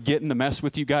afraid to get in the mess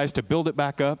with you guys, to build it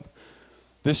back up.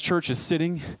 This church is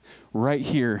sitting right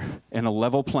here in a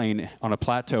level plane on a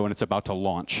plateau, and it's about to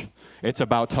launch. It's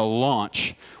about to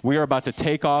launch. We are about to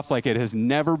take off like it has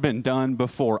never been done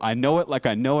before. I know it like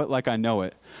I know it like I know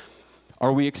it.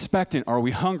 Are we expectant? Are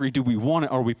we hungry? Do we want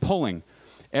it? Are we pulling?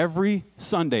 Every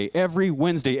Sunday, every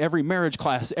Wednesday, every marriage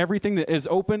class, everything that is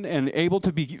open and able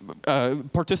to be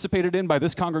participated in by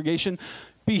this congregation,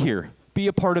 be here. Be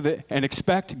a part of it and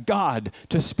expect God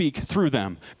to speak through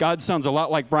them. God sounds a lot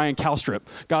like Brian Calstrip.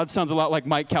 God sounds a lot like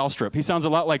Mike Calstrip. He sounds a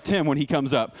lot like Tim when he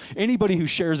comes up. Anybody who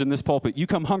shares in this pulpit, you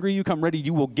come hungry, you come ready,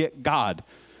 you will get God.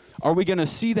 Are we going to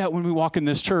see that when we walk in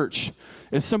this church?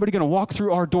 Is somebody going to walk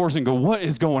through our doors and go, what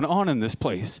is going on in this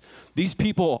place? These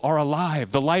people are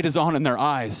alive. The light is on in their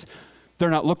eyes. They're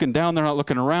not looking down. They're not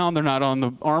looking around. They're not on the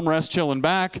armrest chilling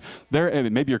back.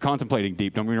 Maybe you're contemplating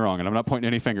deep. Don't get me wrong. And I'm not pointing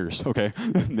any fingers, okay?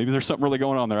 Maybe there's something really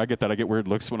going on there. I get that. I get weird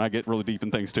looks when I get really deep in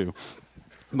things too.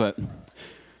 But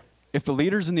if the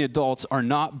leaders and the adults are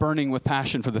not burning with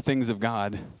passion for the things of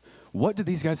God, what do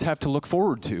these guys have to look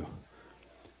forward to?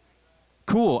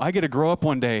 Cool. I get to grow up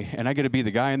one day and I get to be the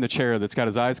guy in the chair that's got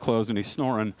his eyes closed and he's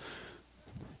snoring.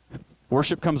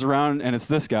 Worship comes around and it's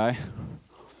this guy.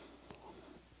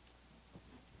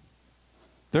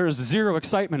 There is zero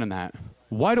excitement in that.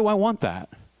 Why do I want that?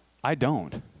 I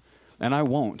don't, and I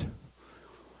won't.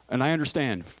 And I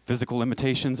understand physical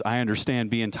limitations. I understand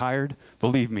being tired.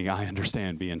 Believe me, I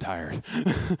understand being tired.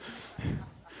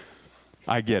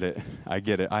 I get it. I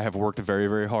get it. I have worked very,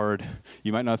 very hard.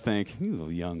 You might not think, you little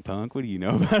young punk, what do you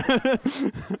know about it?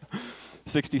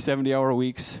 60, 70-hour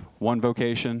weeks, one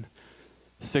vocation,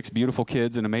 6 beautiful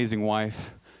kids, an amazing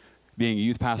wife, being a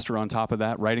youth pastor on top of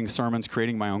that, writing sermons,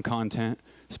 creating my own content,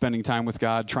 spending time with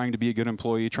God, trying to be a good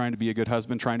employee, trying to be a good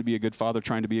husband, trying to be a good father,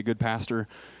 trying to be a good pastor,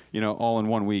 all in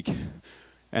 1 week,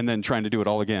 and then trying to do it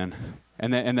all again.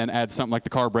 And then add something like the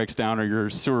car breaks down or your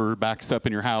sewer backs up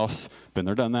in your house. Been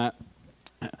there, done that.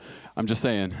 I'm just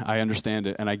saying, I understand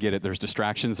it and I get it. There's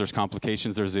distractions, there's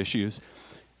complications, there's issues.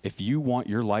 If you want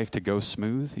your life to go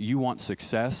smooth, you want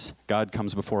success, God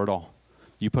comes before it all.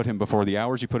 You put him before the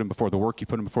hours, you put him before the work, you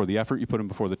put him before the effort, you put him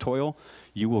before the toil.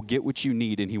 You will get what you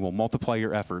need and he will multiply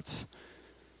your efforts.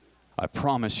 I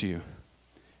promise you.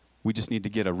 We just need to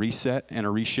get a reset and a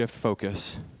reshift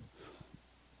focus.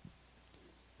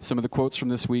 Some of the quotes from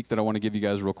this week that I want to give you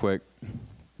guys real quick.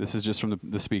 This is just from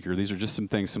the speaker. These are just some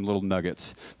things, some little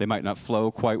nuggets. They might not flow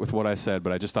quite with what I said,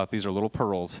 but I just thought these are little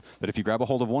pearls that if you grab a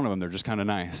hold of one of them, they're just kind of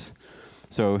nice.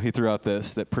 So he threw out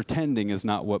this, that pretending is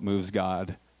not what moves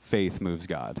God. Faith moves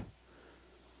God.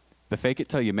 The fake it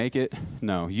till you make it,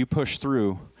 no. You push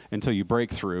through until you break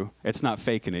through. It's not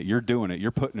faking it. You're doing it. You're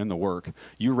putting in the work.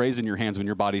 You raising your hands when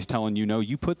your body's telling you no.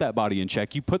 You put that body in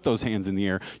check. You put those hands in the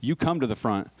air. You come to the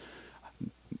front.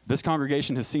 This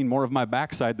congregation has seen more of my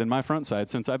backside than my front side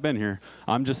since I've been here.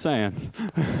 I'm just saying.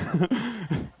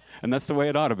 And that's the way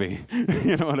it ought to be.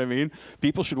 You know what I mean?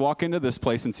 People should walk into this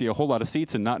place and see a whole lot of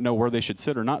seats and not know where they should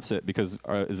sit or not sit because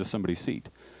is this somebody's seat?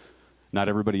 Not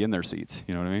everybody in their seats.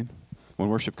 You know what I mean? When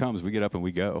worship comes, we get up and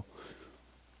we go.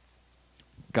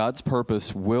 God's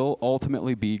purpose will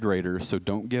ultimately be greater, so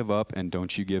don't give up and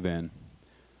don't you give in.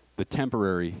 The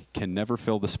temporary can never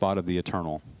fill the spot of the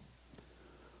eternal.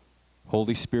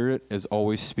 Holy Spirit is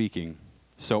always speaking,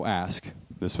 so ask.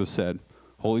 This was said.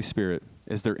 Holy Spirit,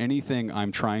 is there anything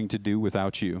I'm trying to do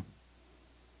without you?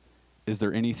 Is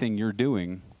there anything you're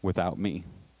doing without me?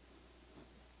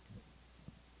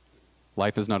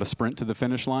 Life is not a sprint to the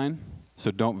finish line, so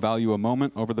don't value a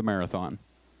moment over the marathon.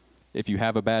 If you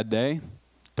have a bad day,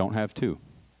 don't have two.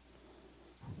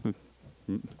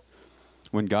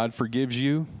 When God forgives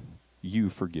you, you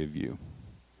forgive you.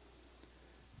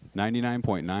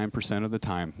 99.9% of the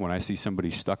time when I see somebody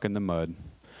stuck in the mud,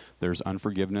 there's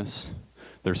unforgiveness,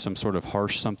 there's some sort of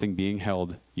harsh something being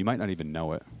held. You might not even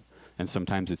know it, and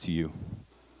sometimes it's you.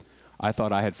 I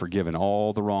thought I had forgiven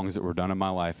all the wrongs that were done in my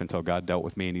life until God dealt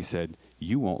with me and he said,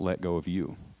 you won't let go of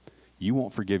you. You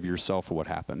won't forgive yourself for what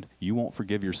happened. You won't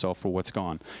forgive yourself for what's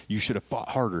gone. You should have fought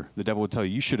harder. The devil would tell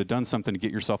you, you should have done something to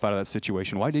get yourself out of that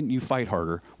situation. Why didn't you fight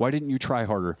harder? Why didn't you try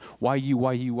harder? Why you,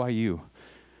 why you, why you?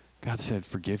 God said,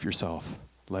 forgive yourself.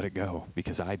 Let it go,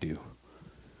 because I do.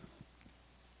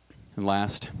 And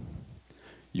last,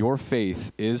 your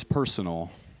faith is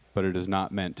personal, but it is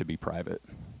not meant to be private.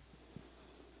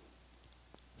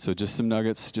 So just some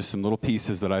nuggets, just some little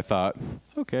pieces that I thought,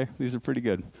 okay, these are pretty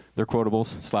good. They're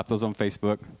quotables. Slap those on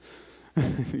Facebook.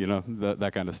 You know,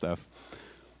 that kind of stuff.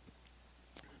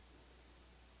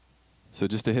 So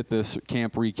just to hit this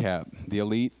camp recap, the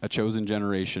elite, a chosen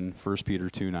generation, 1 Peter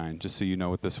 2:9, just so you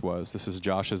know what this was. This is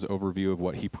Josh's overview of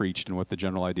what he preached and what the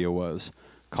general idea was.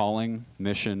 Calling,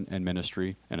 mission, and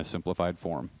ministry in a simplified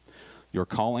form. Your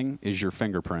calling is your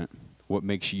fingerprint, what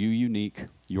makes you unique,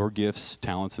 your gifts,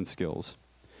 talents, and skills.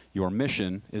 Your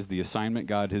mission is the assignment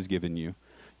God has given you.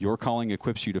 Your calling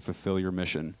equips you to fulfill your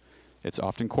mission. It's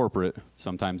often corporate,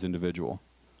 sometimes individual.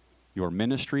 Your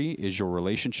ministry is your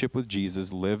relationship with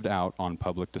Jesus lived out on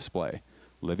public display.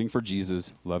 Living for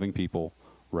Jesus, loving people,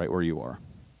 right where you are.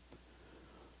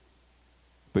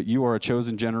 But you are a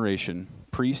chosen generation,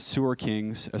 priests who are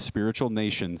kings, a spiritual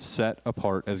nation set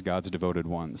apart as God's devoted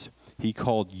ones. He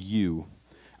called you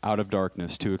out of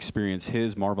darkness to experience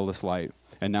his marvelous light,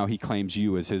 and now he claims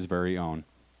you as his very own.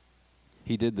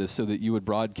 He did this so that you would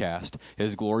broadcast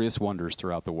his glorious wonders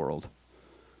throughout the world.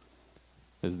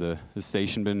 Has the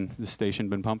station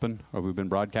been pumping? Have we been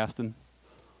broadcasting?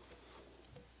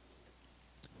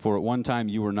 For at one time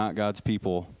you were not God's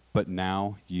people, but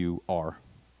now you are.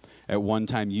 At one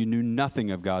time you knew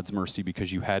nothing of God's mercy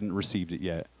because you hadn't received it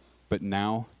yet, but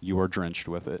now you are drenched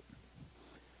with it.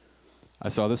 I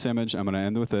saw this image. I'm going to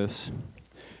end with this.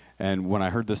 And when I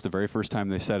heard this the very first time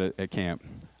they said it at camp,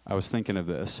 I was thinking of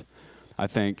this. I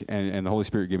think, and the Holy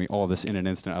Spirit gave me all of this in an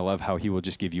instant. I love how he will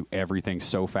just give you everything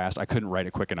so fast. I couldn't write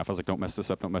it quick enough. I was like, don't mess this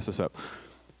up, don't mess this up.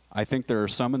 I think there are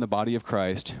some in the body of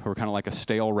Christ who are kind of like a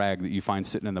stale rag that you find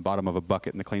sitting in the bottom of a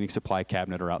bucket in the cleaning supply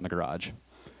cabinet or out in the garage.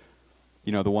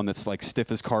 You know, the one that's like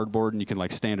stiff as cardboard and you can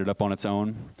like stand it up on its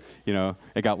own. You know,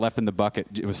 it got left in the bucket.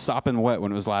 It was sopping wet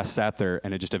when it was last sat there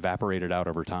and it just evaporated out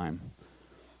over time.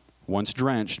 Once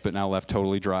drenched, but now left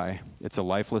totally dry. It's a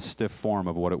lifeless, stiff form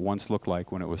of what it once looked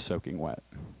like when it was soaking wet.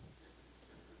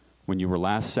 When you were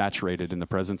last saturated in the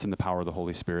presence and the power of the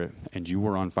Holy Spirit, and you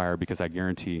were on fire, because I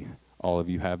guarantee all of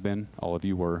you have been, all of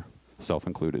you were,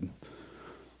 self-included.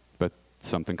 But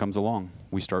something comes along.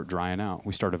 We start drying out.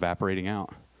 We start evaporating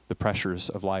out. The pressures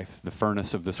of life, the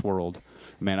furnace of this world.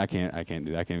 Man, I can't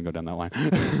do that. I can't even go down that line.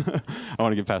 I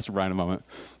want to give Pastor Brian a moment.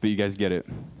 But you guys get it.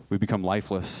 We become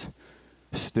lifeless,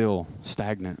 still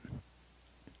stagnant.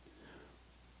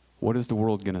 What is the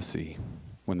world going to see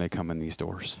when they come in these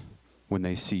doors? When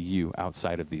they see you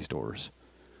outside of these doors?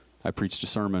 I preached a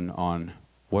sermon on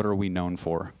what are we known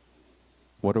for?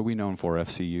 What are we known for,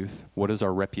 FC Youth? What is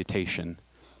our reputation?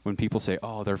 When people say,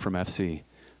 oh, they're from FC,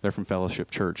 they're from Fellowship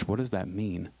Church, what does that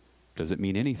mean? Does it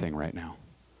mean anything right now?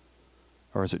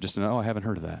 Or is it just, oh, I haven't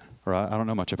heard of that, or I don't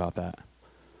know much about that?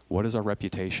 What is our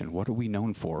reputation? What are we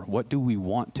known for? What do we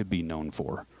want to be known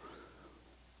for?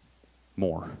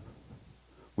 More.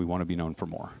 We want to be known for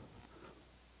more.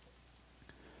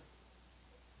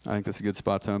 I think that's a good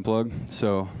spot to unplug.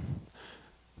 So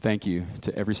thank you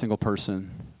to every single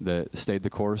person that stayed the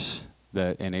course,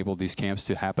 that enabled these camps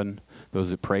to happen,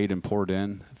 those that prayed and poured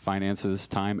in, finances,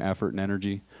 time, effort, and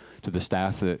energy, to the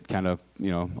staff that kind of,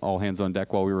 all hands on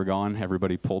deck while we were gone.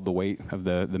 Everybody pulled the weight of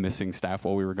the missing staff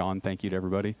while we were gone. Thank you to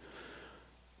everybody.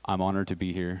 I'm honored to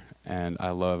be here, and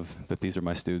I love that these are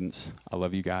my students. I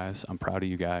love you guys. I'm proud of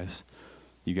you guys.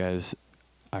 You guys,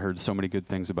 I heard so many good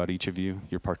things about each of you,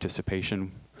 your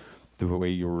participation, the way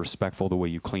you were respectful, the way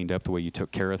you cleaned up, the way you took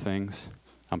care of things.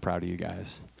 I'm proud of you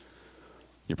guys.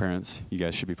 Your parents, you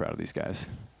guys should be proud of these guys.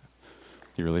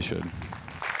 You really should.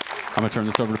 I'm going to turn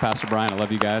this over to Pastor Brian. I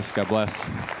love you guys. God bless.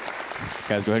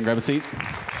 Guys, go ahead and grab a seat.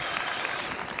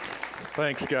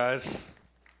 Thanks, guys.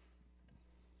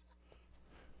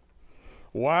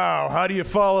 Wow, how do you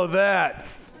follow that?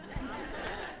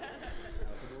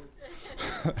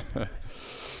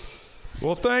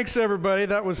 Well, thanks, everybody.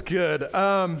 That was good.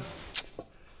 How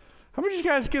many of you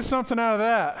guys get something out of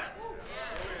that?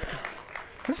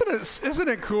 Isn't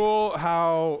it cool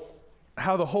how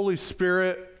the Holy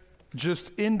Spirit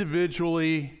just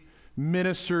individually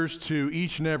ministers to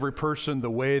each and every person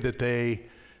the way that they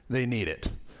need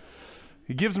it.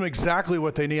 He gives them exactly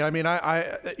what they need. I mean,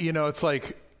 it's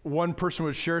like one person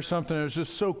would share something that was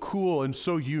just so cool and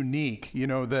so unique,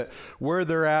 that where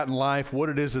they're at in life, what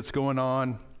it is that's going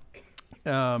on.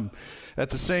 At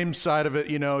the same side of it,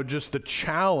 just the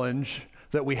challenge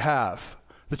that we have,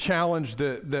 the challenge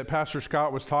that Pastor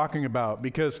Scott was talking about,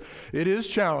 because it is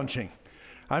challenging.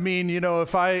 I mean,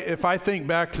 if I think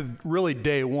back to really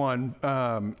day one,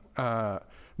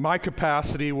 my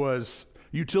capacity was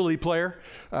utility player.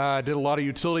 I did a lot of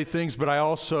utility things, but I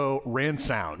also ran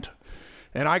sound.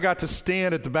 And I got to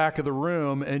stand at the back of the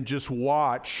room and just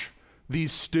watch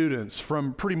these students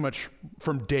from pretty much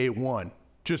from day one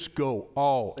just go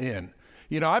all in.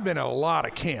 I've been at a lot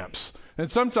of camps,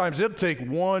 and sometimes it'll take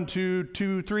 1,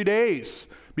 2, 3 days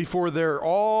before they're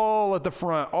all at the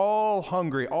front, all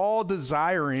hungry, all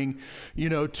desiring,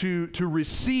 to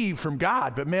receive from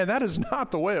God. But man, that is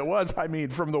not the way it was. I mean,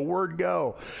 from the word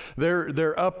go,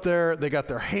 they're up there, they got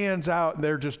their hands out, and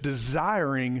they're just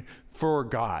desiring for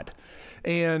God.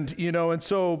 And, and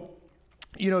so,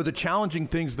 the challenging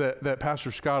things that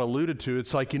Pastor Scott alluded to,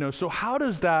 it's like, so how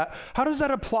does that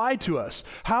apply to us?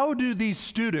 How do these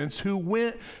students who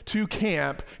went to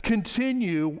camp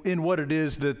continue in what it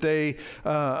is that they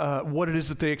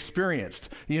experienced?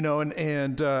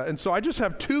 And so I just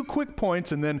have 2 quick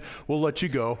points, and then we'll let you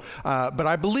go. But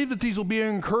I believe that these will be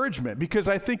an encouragement, because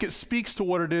I think it speaks to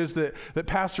what it is that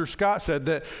Pastor Scott said,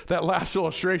 that last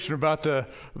illustration about the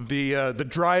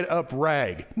dried up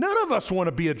rag. None of us want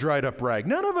to be a dried up rag.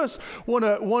 None of us want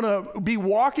to be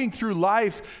walking through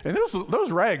life, and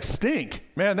those rags stink.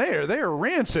 Man, they are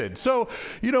rancid. So,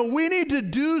 we need to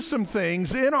do some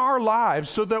things in our lives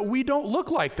so that we don't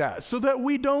look like that, so that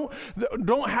we don't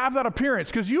have that appearance.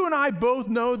 Because you and I both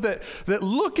know that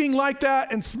looking like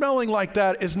that and smelling like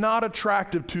that is not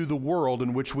attractive to the world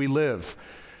in which we live.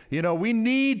 We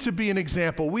need to be an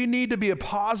example. We need to be a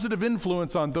positive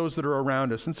influence on those that are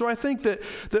around us. And so I think that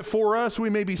for us, we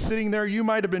may be sitting there. You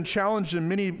might have been challenged in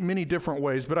many, many different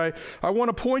ways. But I want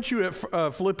to point you at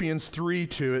Philippians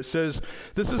 3:2. It says,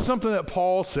 this is something that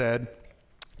Paul said,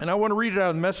 and I want to read it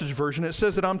out of the Message version. It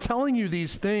says that I'm telling you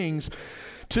these things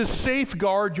to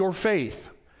safeguard your faith.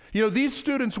 These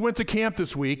students went to camp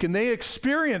this week, and they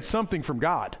experienced something from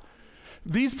God.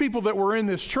 These people that were in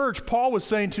this church, Paul was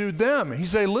saying to them, he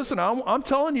said, listen, I'm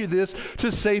telling you this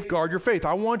to safeguard your faith.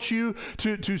 I want you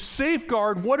to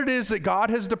safeguard what it is that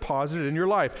God has deposited in your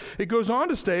life. It goes on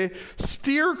to say,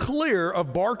 steer clear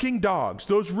of barking dogs,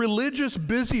 those religious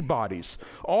busybodies,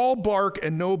 all bark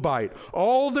and no bite.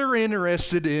 All they're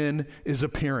interested in is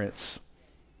appearance.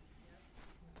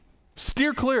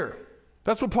 Steer clear.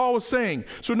 That's what Paul was saying.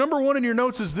 So number 1 in your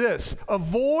notes is this: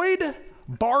 avoid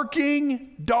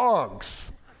barking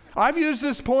dogs. I've used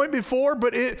this point before,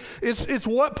 but it's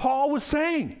what Paul was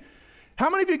saying. How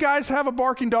many of you guys have a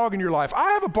barking dog in your life?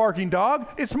 I have a barking dog.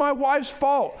 It's my wife's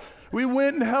fault. We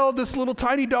went and held this little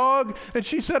tiny dog, and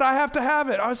she said, I have to have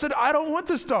it. I said, I don't want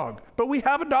this dog, but we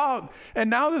have a dog. And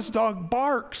now this dog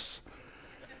barks.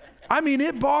 I mean,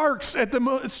 it barks at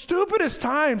the stupidest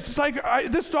times. It's like,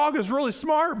 this dog is really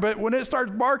smart, but when it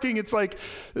starts barking, it's like,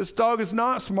 this dog is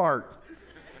not smart.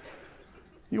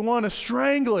 You want to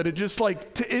strangle it. It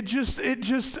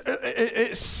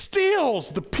steals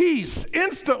the peace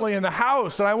instantly in the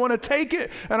house. And I want to take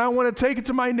it, and I want to take it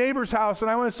to my neighbor's house, and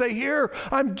I want to say, here,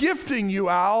 I'm gifting you,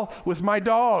 Al, with my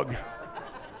dog.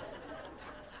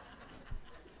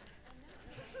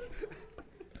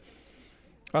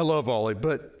 I love Ollie,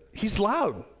 but he's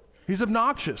loud. He's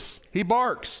obnoxious. He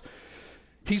barks.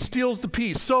 He steals the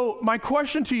peace. So my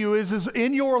question to you is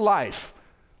in your life,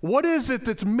 what is it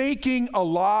that's making a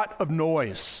lot of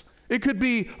noise? It could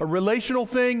be a relational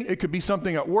thing. It could be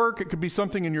something at work. It could be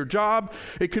something in your job.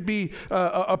 It could be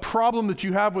a problem that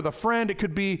you have with a friend. It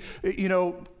could be,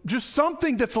 just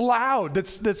something that's loud,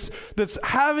 that's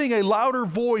having a louder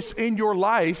voice in your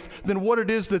life than what it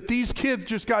is that these kids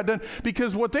just got done.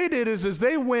 Because what they did is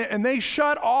they went and they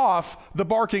shut off the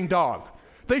barking dog.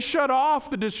 They shut off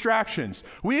the distractions.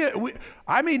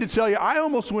 I mean to tell you, I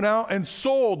almost went out and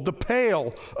sold the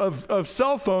pail of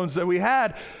cell phones that we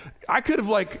had. I could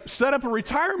have set up a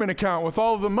retirement account with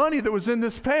all of the money that was in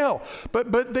this pail.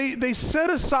 But they set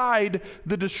aside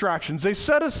the distractions. They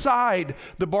set aside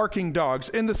the barking dogs.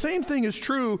 And the same thing is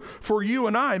true for you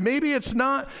and I. Maybe it's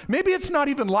not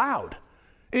even loud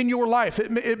in your life.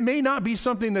 It may not be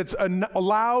something that's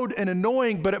loud and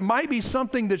annoying, but it might be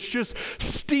something that's just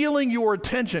stealing your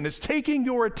attention. It's taking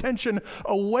your attention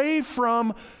away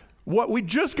from what we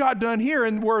just got done here,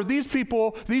 and where these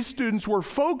students were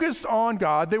focused on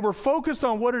God. They were focused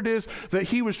on what it is that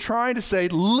he was trying to say,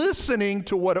 listening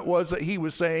to what it was that he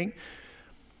was saying.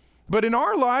 But in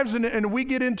our lives, and we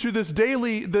get into this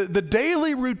daily, the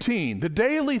daily routine, the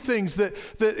daily things that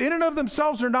in and of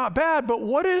themselves are not bad, but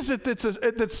what is it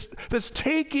that's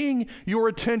taking your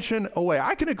attention away?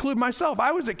 I can include myself.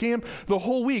 I was at camp the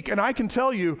whole week, and I can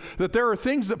tell you that there are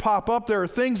things that pop up, there are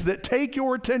things that take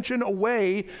your attention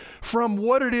away from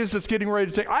what it is that's getting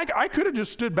ready to take. I could have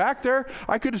just stood back there.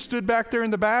 I could have stood back there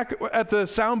in the back at the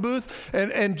sound booth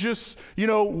and just,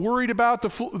 worried about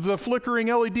the flickering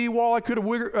LED wall. I could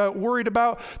have worried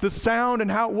about the sound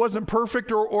and how it wasn't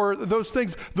perfect or those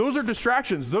things. Those are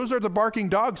distractions. Those are the barking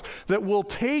dogs that will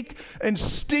take and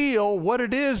steal what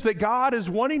it is that God is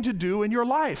wanting to do in your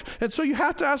life. And so you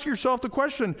have to ask yourself the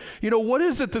question, what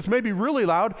is it that's maybe really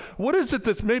loud? What is it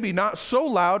that's maybe not so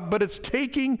loud, but it's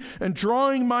taking and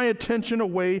drawing my attention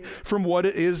away from what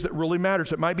it is that really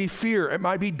matters? It might be fear. It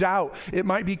might be doubt. It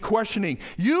might be questioning.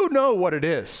 You know what it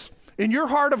is. In your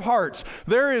heart of hearts,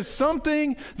 there is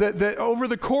something that over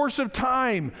the course of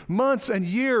time, months and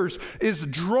years, is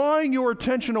drawing your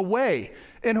attention away.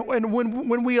 And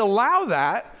when we allow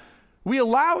that, we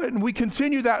allow it and we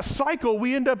continue that cycle,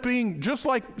 we end up being, just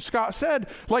like Scott said,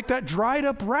 like that dried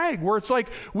up rag, where it's like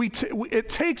it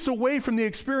takes away from the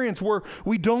experience, where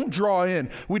we don't draw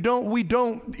in. We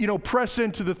don't press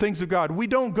into the things of God. We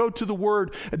don't go to the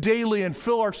Word daily and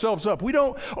fill ourselves up. We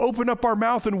don't open up our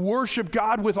mouth and worship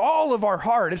God with all of our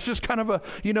heart. It's just kind of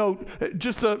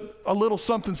just a little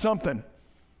something, something.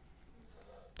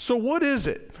 So what is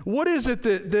it? What is it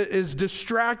that is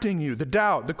distracting you? The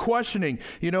doubt, the questioning,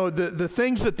 the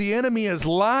things that the enemy is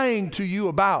lying to you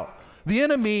about. The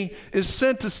enemy is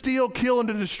sent to steal, kill, and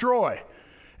to destroy.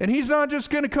 And he's not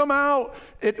just going to come out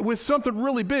with something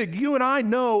really big. You and I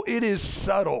know it is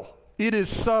subtle. It is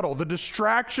subtle. The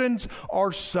distractions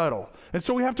are subtle. And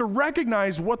so we have to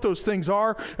recognize what those things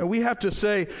are, and we have to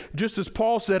say, just as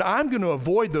Paul said, I'm going to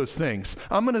avoid those things.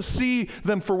 I'm going to see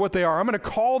them for what they are. I'm going to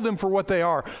call them for what they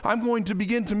are. I'm going to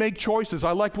begin to make choices.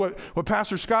 I liked what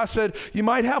Pastor Scott said. You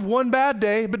might have one bad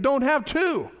day, but don't have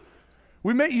two.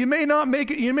 You may not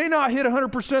make it, you may not hit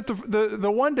 100%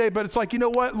 the one day, but it's like, you know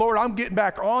what, Lord, I'm getting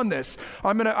back on this.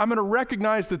 I'm gonna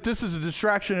recognize that this is a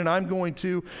distraction, and I'm going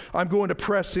to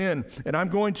press in, and I'm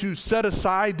going to set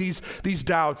aside these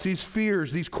doubts, these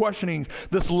fears, these questionings,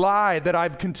 this lie that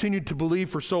I've continued to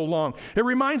believe for so long. It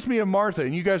reminds me of Martha,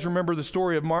 and you guys remember the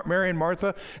story of Mary and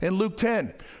Martha in Luke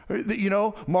 10.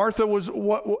 Martha was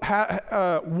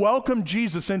welcomed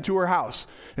Jesus into her house,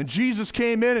 and Jesus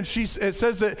came in, and it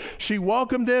says that she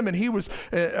welcomed him, and he was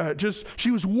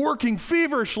she was working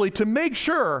feverishly to make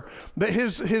sure that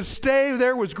his stay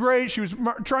there was great. She was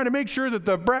trying to make sure that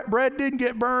the bread didn't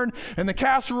get burned and the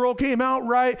casserole came out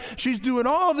right. She's doing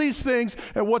all these things,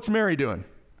 and what's Mary doing?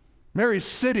 Mary's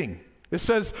sitting. It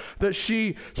says that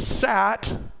she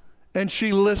sat and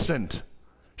she listened.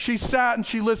 She sat and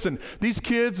she listened. These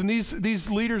kids and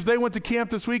these leaders, they went to camp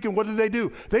this week, and what did they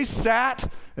do? They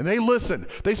sat and they listened.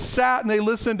 They sat and they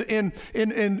listened in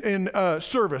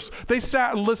service. They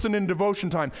sat and listened in devotion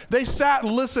time. They sat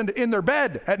and listened in their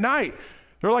bed at night.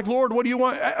 They're like, Lord, what do you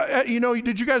want?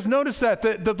 Did you guys notice that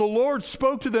the Lord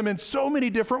spoke to them in so many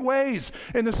different ways?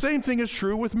 And the same thing is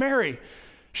true with Mary.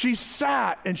 She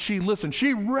sat and she listened.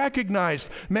 She recognized,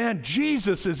 man,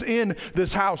 Jesus is in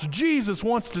this house. Jesus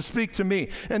wants to speak to me.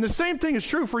 And the same thing is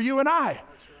true for you and I.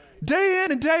 Day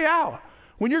in and day out.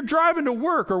 When you're driving to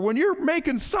work, or when you're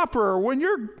making supper, or when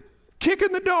you're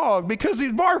kicking the dog because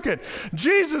he's barking,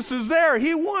 Jesus is there.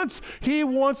 He wants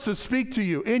to speak to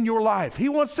you in your life. He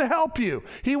wants to help you.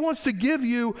 He wants to give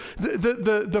you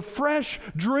the fresh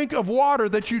drink of water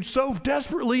that you so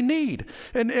desperately need.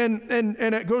 And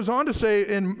it goes on to say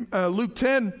in Luke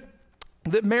 10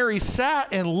 that Mary sat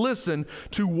and listened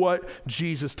to what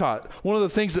Jesus taught. One of the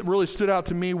things that really stood out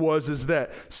to me is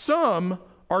that some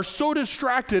are so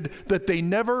distracted that they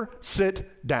never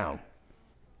sit down.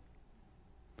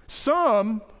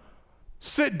 Some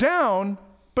sit down,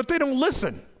 but they don't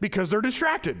listen because they're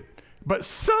distracted. But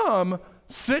some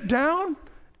sit down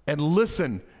and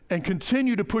listen and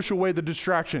continue to push away the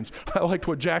distractions. I liked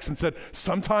what Jackson said.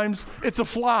 Sometimes it's a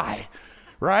fly,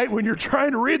 right? When you're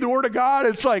trying to read the Word of God,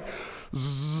 it's like,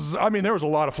 zzz. I mean, there's a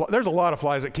lot of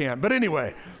flies at camp. But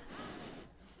anyway,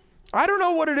 I don't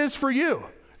know what it is for you.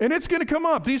 And it's going to come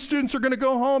up. These students are going to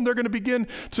go home. They're going to begin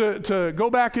to go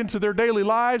back into their daily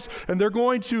lives, and they're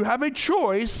going to have a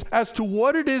choice as to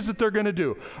what it is that they're going to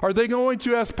do. Are they going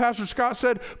to, as Pastor Scott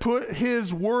said, put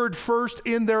His Word first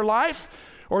in their life?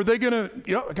 Or are they going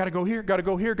to, I got to go here, got to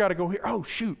go here, got to go here. Oh,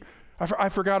 shoot. I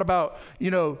forgot about,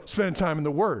 spending time in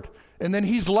the Word. And then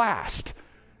he's last.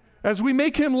 As we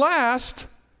make him last,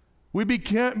 we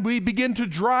begin to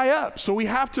dry up. So we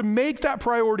have to make that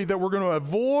priority that we're going to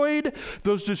avoid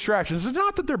those distractions. It's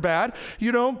not that they're bad.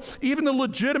 Even the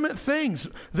legitimate things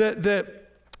that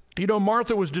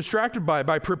Martha was distracted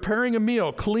by preparing a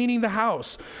meal, cleaning the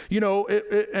house,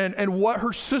 and what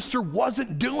her sister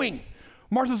wasn't doing.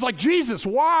 Martha's like, Jesus,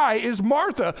 why is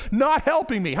Martha not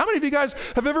helping me? How many of you guys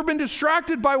have ever been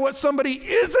distracted by what somebody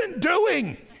isn't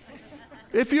doing?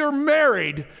 If you're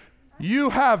married, you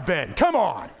have been. Come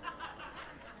on.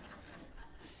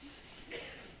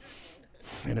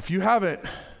 And if you haven't,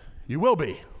 you will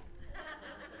be.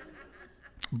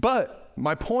 But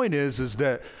my point is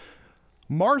that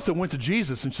Martha went to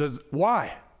Jesus and said,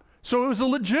 why? So it was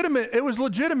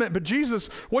legitimate, but Jesus,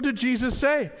 what did Jesus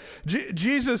say?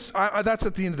 Jesus, that's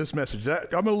at the end of this message. I'm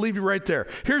going to leave you right there.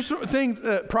 Here's the thing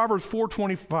that Proverbs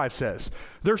 4:25 says.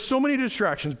 There's so many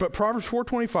distractions, but Proverbs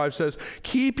 4:25 says,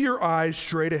 keep your eyes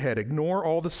straight ahead. Ignore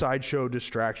all the sideshow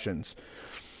distractions.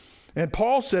 And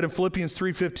Paul said in Philippians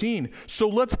 3:15, so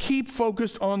let's keep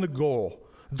focused on the goal.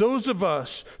 Those of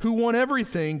us who want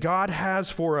everything God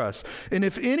has for us. And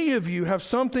if any of you have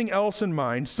something else in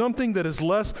mind, something that is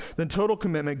less than total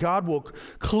commitment, God will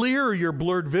clear your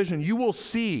blurred vision. You will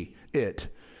see it.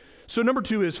 So number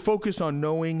 2 is focus on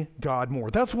knowing God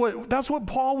more. That's what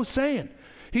Paul was saying.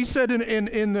 He said in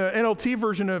the NLT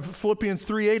version of Philippians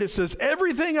 3:8, it says,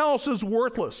 everything else is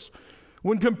worthless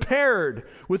when compared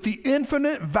with the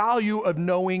infinite value of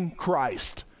knowing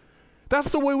Christ.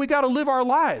 That's the way we got to live our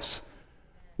lives.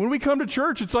 When we come to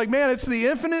church, it's like, man, it's the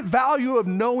infinite value of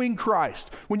knowing Christ.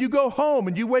 When you go home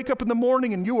and you wake up in the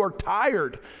morning and you are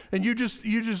tired and you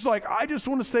just like, I just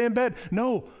want to stay in bed.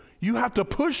 No, you have to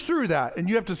push through that and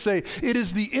you have to say, it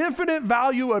is the infinite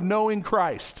value of knowing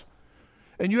Christ.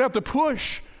 And you have to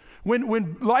push.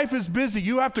 When life is busy,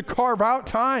 you have to carve out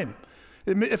time.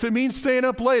 If it means staying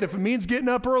up late, if it means getting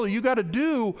up early, you got to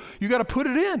put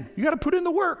it in. You got to put in the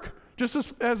work, just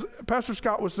as Pastor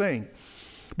Scott was saying.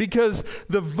 Because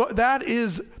that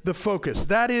is the focus.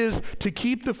 That is to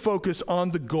keep the focus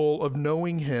on the goal of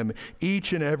knowing him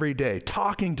each and every day,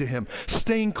 talking to him,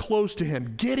 staying close to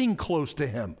him, getting close to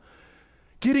him,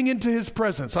 getting into his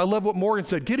presence. I love what Morgan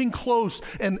said, getting close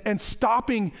and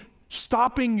stopping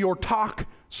your talk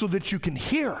so that you can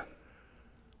hear.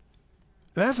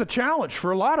 And that's a challenge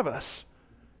for a lot of us.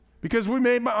 Because we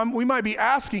might be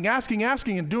asking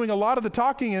and doing a lot of the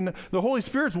talking, and the Holy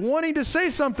Spirit's wanting to say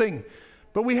something.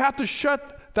 But we have to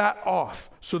shut that off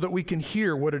so that we can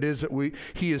hear what it is that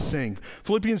he is saying.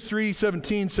 Philippians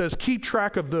 3:17 says, keep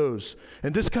track of those.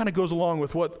 And this kind of goes along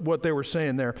with what they were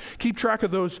saying there. Keep track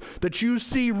of those that you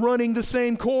see running the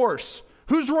same course.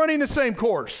 Who's running the same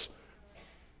course?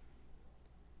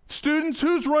 Students,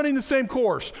 who's running the same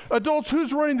course? Adults,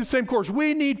 who's running the same course?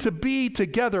 We need to be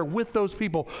together with those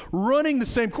people running the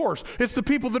same course. It's the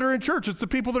people that are in church. It's the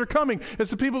people that are coming.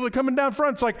 It's the people that are coming down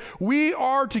front. It's like we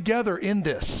are together in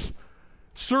this,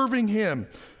 serving him,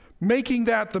 making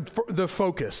that the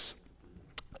focus.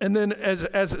 And then as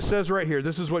it says right here,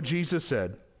 this is what Jesus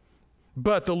said.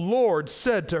 But the Lord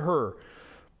said to her,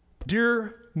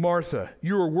 dear Martha,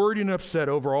 you are worried and upset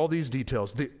over all these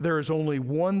details. There is only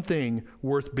one thing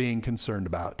worth being concerned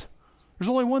about. There's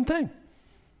only one thing.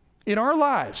 In our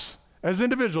lives, as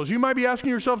individuals, you might be asking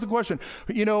yourself the question,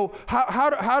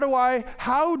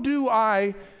 how do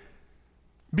I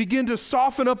begin to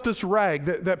soften up this rag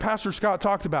that Pastor Scott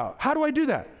talked about? How do I do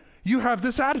that? You have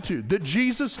this attitude that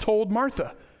Jesus told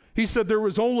Martha. He said there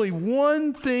was only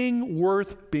one thing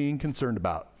worth being concerned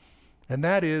about, and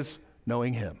that is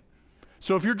knowing him.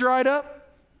 So if you're dried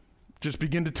up, just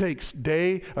begin to take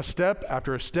a step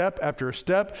after a step after a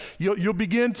step. You'll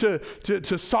begin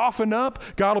to soften up.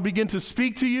 God will begin to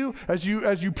speak to you as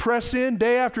you press in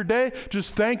day after day.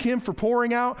 Just thank him for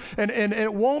pouring out. And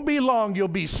it won't be long. You'll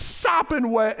be sopping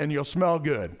wet and you'll smell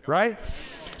good, right?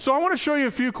 So I want to show you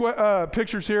a few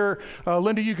pictures here.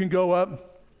 Linda, you can go up.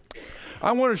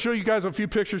 I want to show you guys a few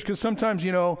pictures because sometimes,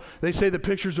 they say that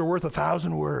pictures are worth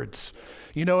 1,000 words.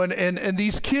 And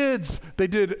these kids, they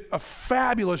did a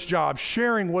fabulous job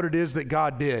sharing what it is that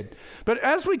God did. But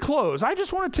as we close, I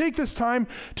just want to take this time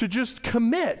to just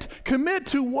commit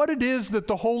to what it is that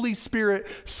the Holy Spirit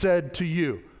said to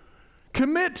you.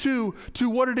 Commit to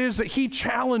what it is that he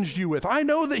challenged you with. I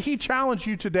know that he challenged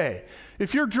you today.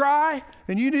 If you're dry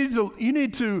and you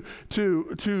need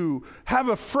to have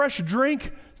a fresh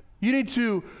drink, you need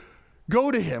to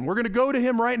go to him. We're going to go to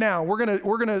him right now. We're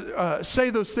going to say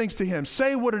those things to him.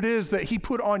 Say what it is that he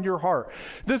put on your heart.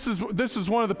 This is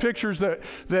one of the pictures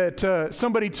that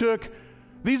somebody took.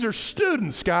 These are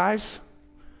students, guys.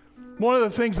 One of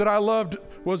the things that I loved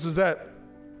was that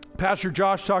Pastor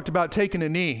Josh talked about taking a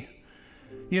knee.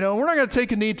 You know, we're not going to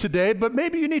take a knee today, but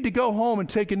maybe you need to go home and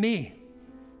take a knee.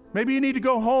 Maybe you need to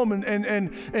go home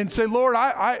and say, Lord,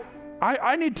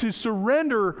 I need to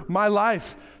surrender my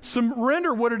life,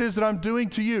 surrender what it is that I'm doing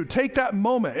to you. Take that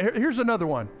moment. Here's another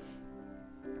one.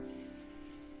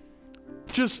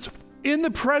 Just in the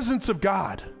presence of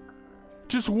God,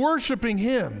 just worshiping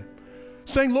him,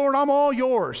 saying, Lord, I'm all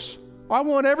yours. I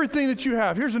want everything that you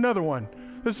have. Here's another one.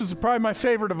 This is probably my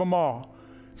favorite of them all.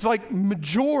 It's like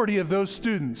majority of those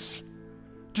students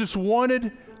just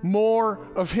wanted more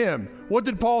of him. What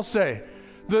did Paul say?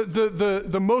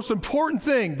 The most important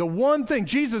thing, the one thing,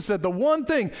 Jesus said, the one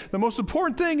thing, the most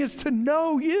important thing is to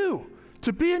know you,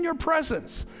 to be in your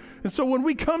presence. And so when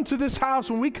we come to this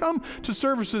house, when we come to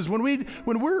services, when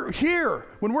we're here,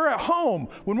 when we're at home,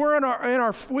 when we're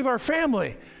with our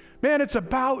family, man, it's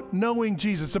about knowing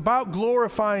Jesus, about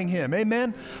glorifying him.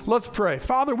 Amen. Let's pray.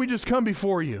 Father, we just come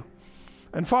before you.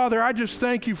 And Father, I just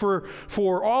thank you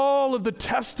for all of the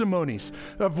testimonies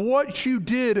of what you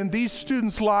did in these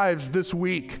students' lives this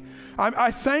week.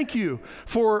 I thank you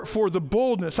for the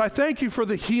boldness. I thank you for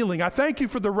the healing. I thank you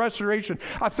for the restoration.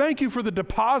 I thank you for the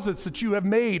deposits that you have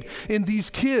made in these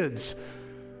kids.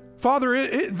 Father,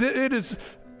 it is,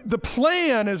 the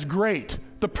plan is great.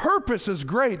 The purpose is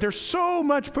great. There's so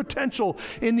much potential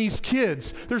in these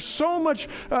kids. There's so much,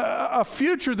 a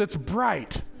future that's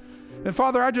bright. And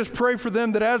Father, I just pray for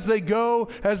them that as they go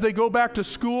back to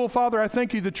school, Father, I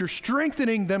thank you that you're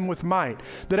strengthening them with might.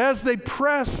 That as they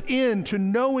press into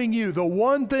knowing you, the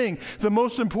one thing, the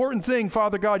most important thing,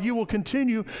 Father God, you will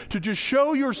continue to just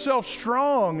show yourself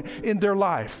strong in their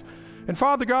life. And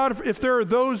Father God, if there are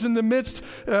those in the midst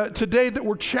today that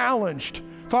were challenged,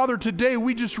 Father, today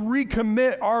we just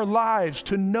recommit our lives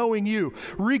to knowing you.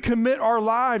 Recommit our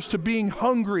lives to being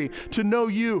hungry to know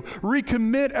you.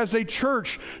 Recommit as a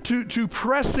church to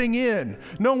pressing in.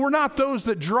 No, we're not those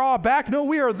that draw back. No,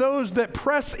 we are those that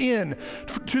press in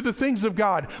to the things of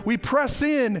God. We press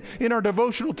in our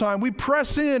devotional time. We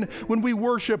press in when we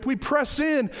worship. We press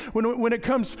in when it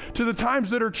comes to the times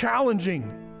that are challenging.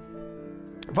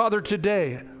 Father,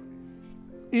 today,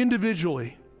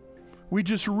 individually, we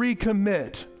just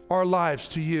recommit our lives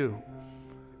to you.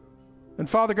 And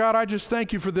Father God, I just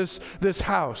thank you for this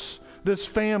house, this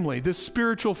family, this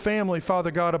spiritual family,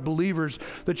 Father God, of believers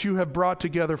that you have brought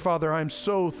together. Father, I'm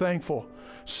so thankful,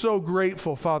 so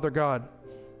grateful, Father God.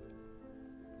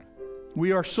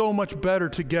 We are so much better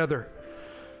together.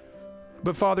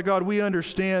 But Father God, we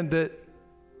understand that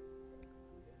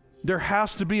there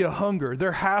has to be a hunger.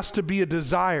 There has to be a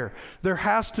desire. There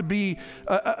has to be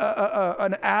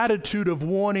an attitude of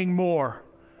wanting more.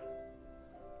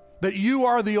 That you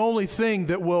are the only thing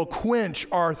that will quench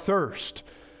our thirst.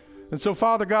 And so,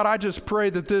 Father God, I just pray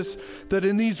that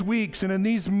in these weeks and in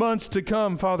these months to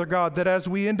come, Father God, that as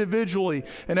we individually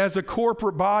and as a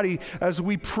corporate body, as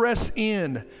we press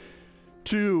in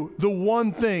to the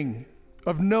one thing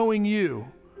of knowing you,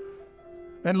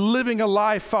 and living a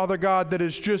life, Father God, that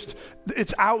is just,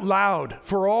 it's out loud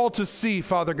for all to see,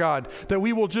 Father God, that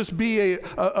we will just be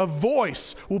a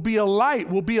voice, will be a light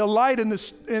in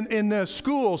the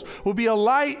schools, will be a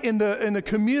light in the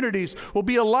communities, will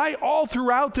be a light all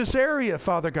throughout this area,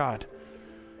 Father God.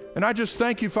 And I just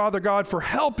thank you, Father God, for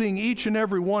helping each and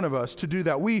every one of us to do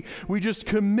that. We just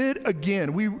commit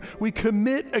again. We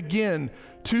commit again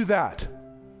to that.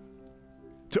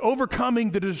 To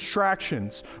overcoming the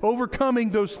distractions, overcoming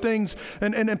those things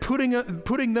and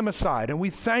putting them aside. And we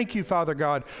thank you, Father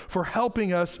God, for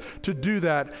helping us to do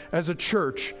that as a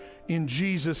church in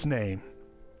Jesus' name.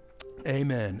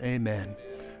 Amen. Amen.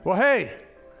 Well, hey,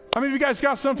 how many of you guys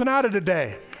got something out of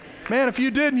today? Man, if you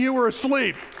didn't, you were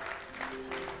asleep.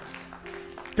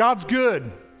 God's good.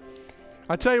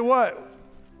 I tell you what,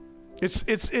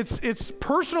 it's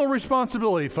personal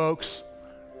responsibility, folks.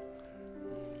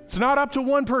 It's not up to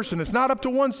one person. It's not up to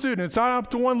one student. It's not up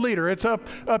to one leader. It's up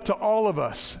to all of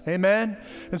us. Amen?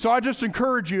 And so I just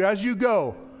encourage you, as you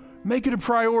go, make it a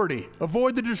priority.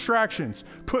 Avoid the distractions.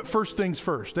 Put first things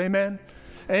first. Amen?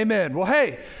 Amen. Well,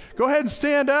 hey, go ahead and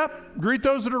stand up. Greet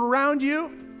those that are around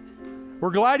you.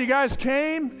 We're glad you guys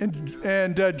came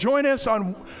and join us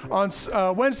on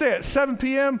Wednesday at 7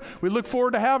 p.m. We look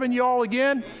forward to having you all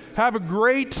again. Have a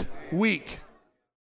great week.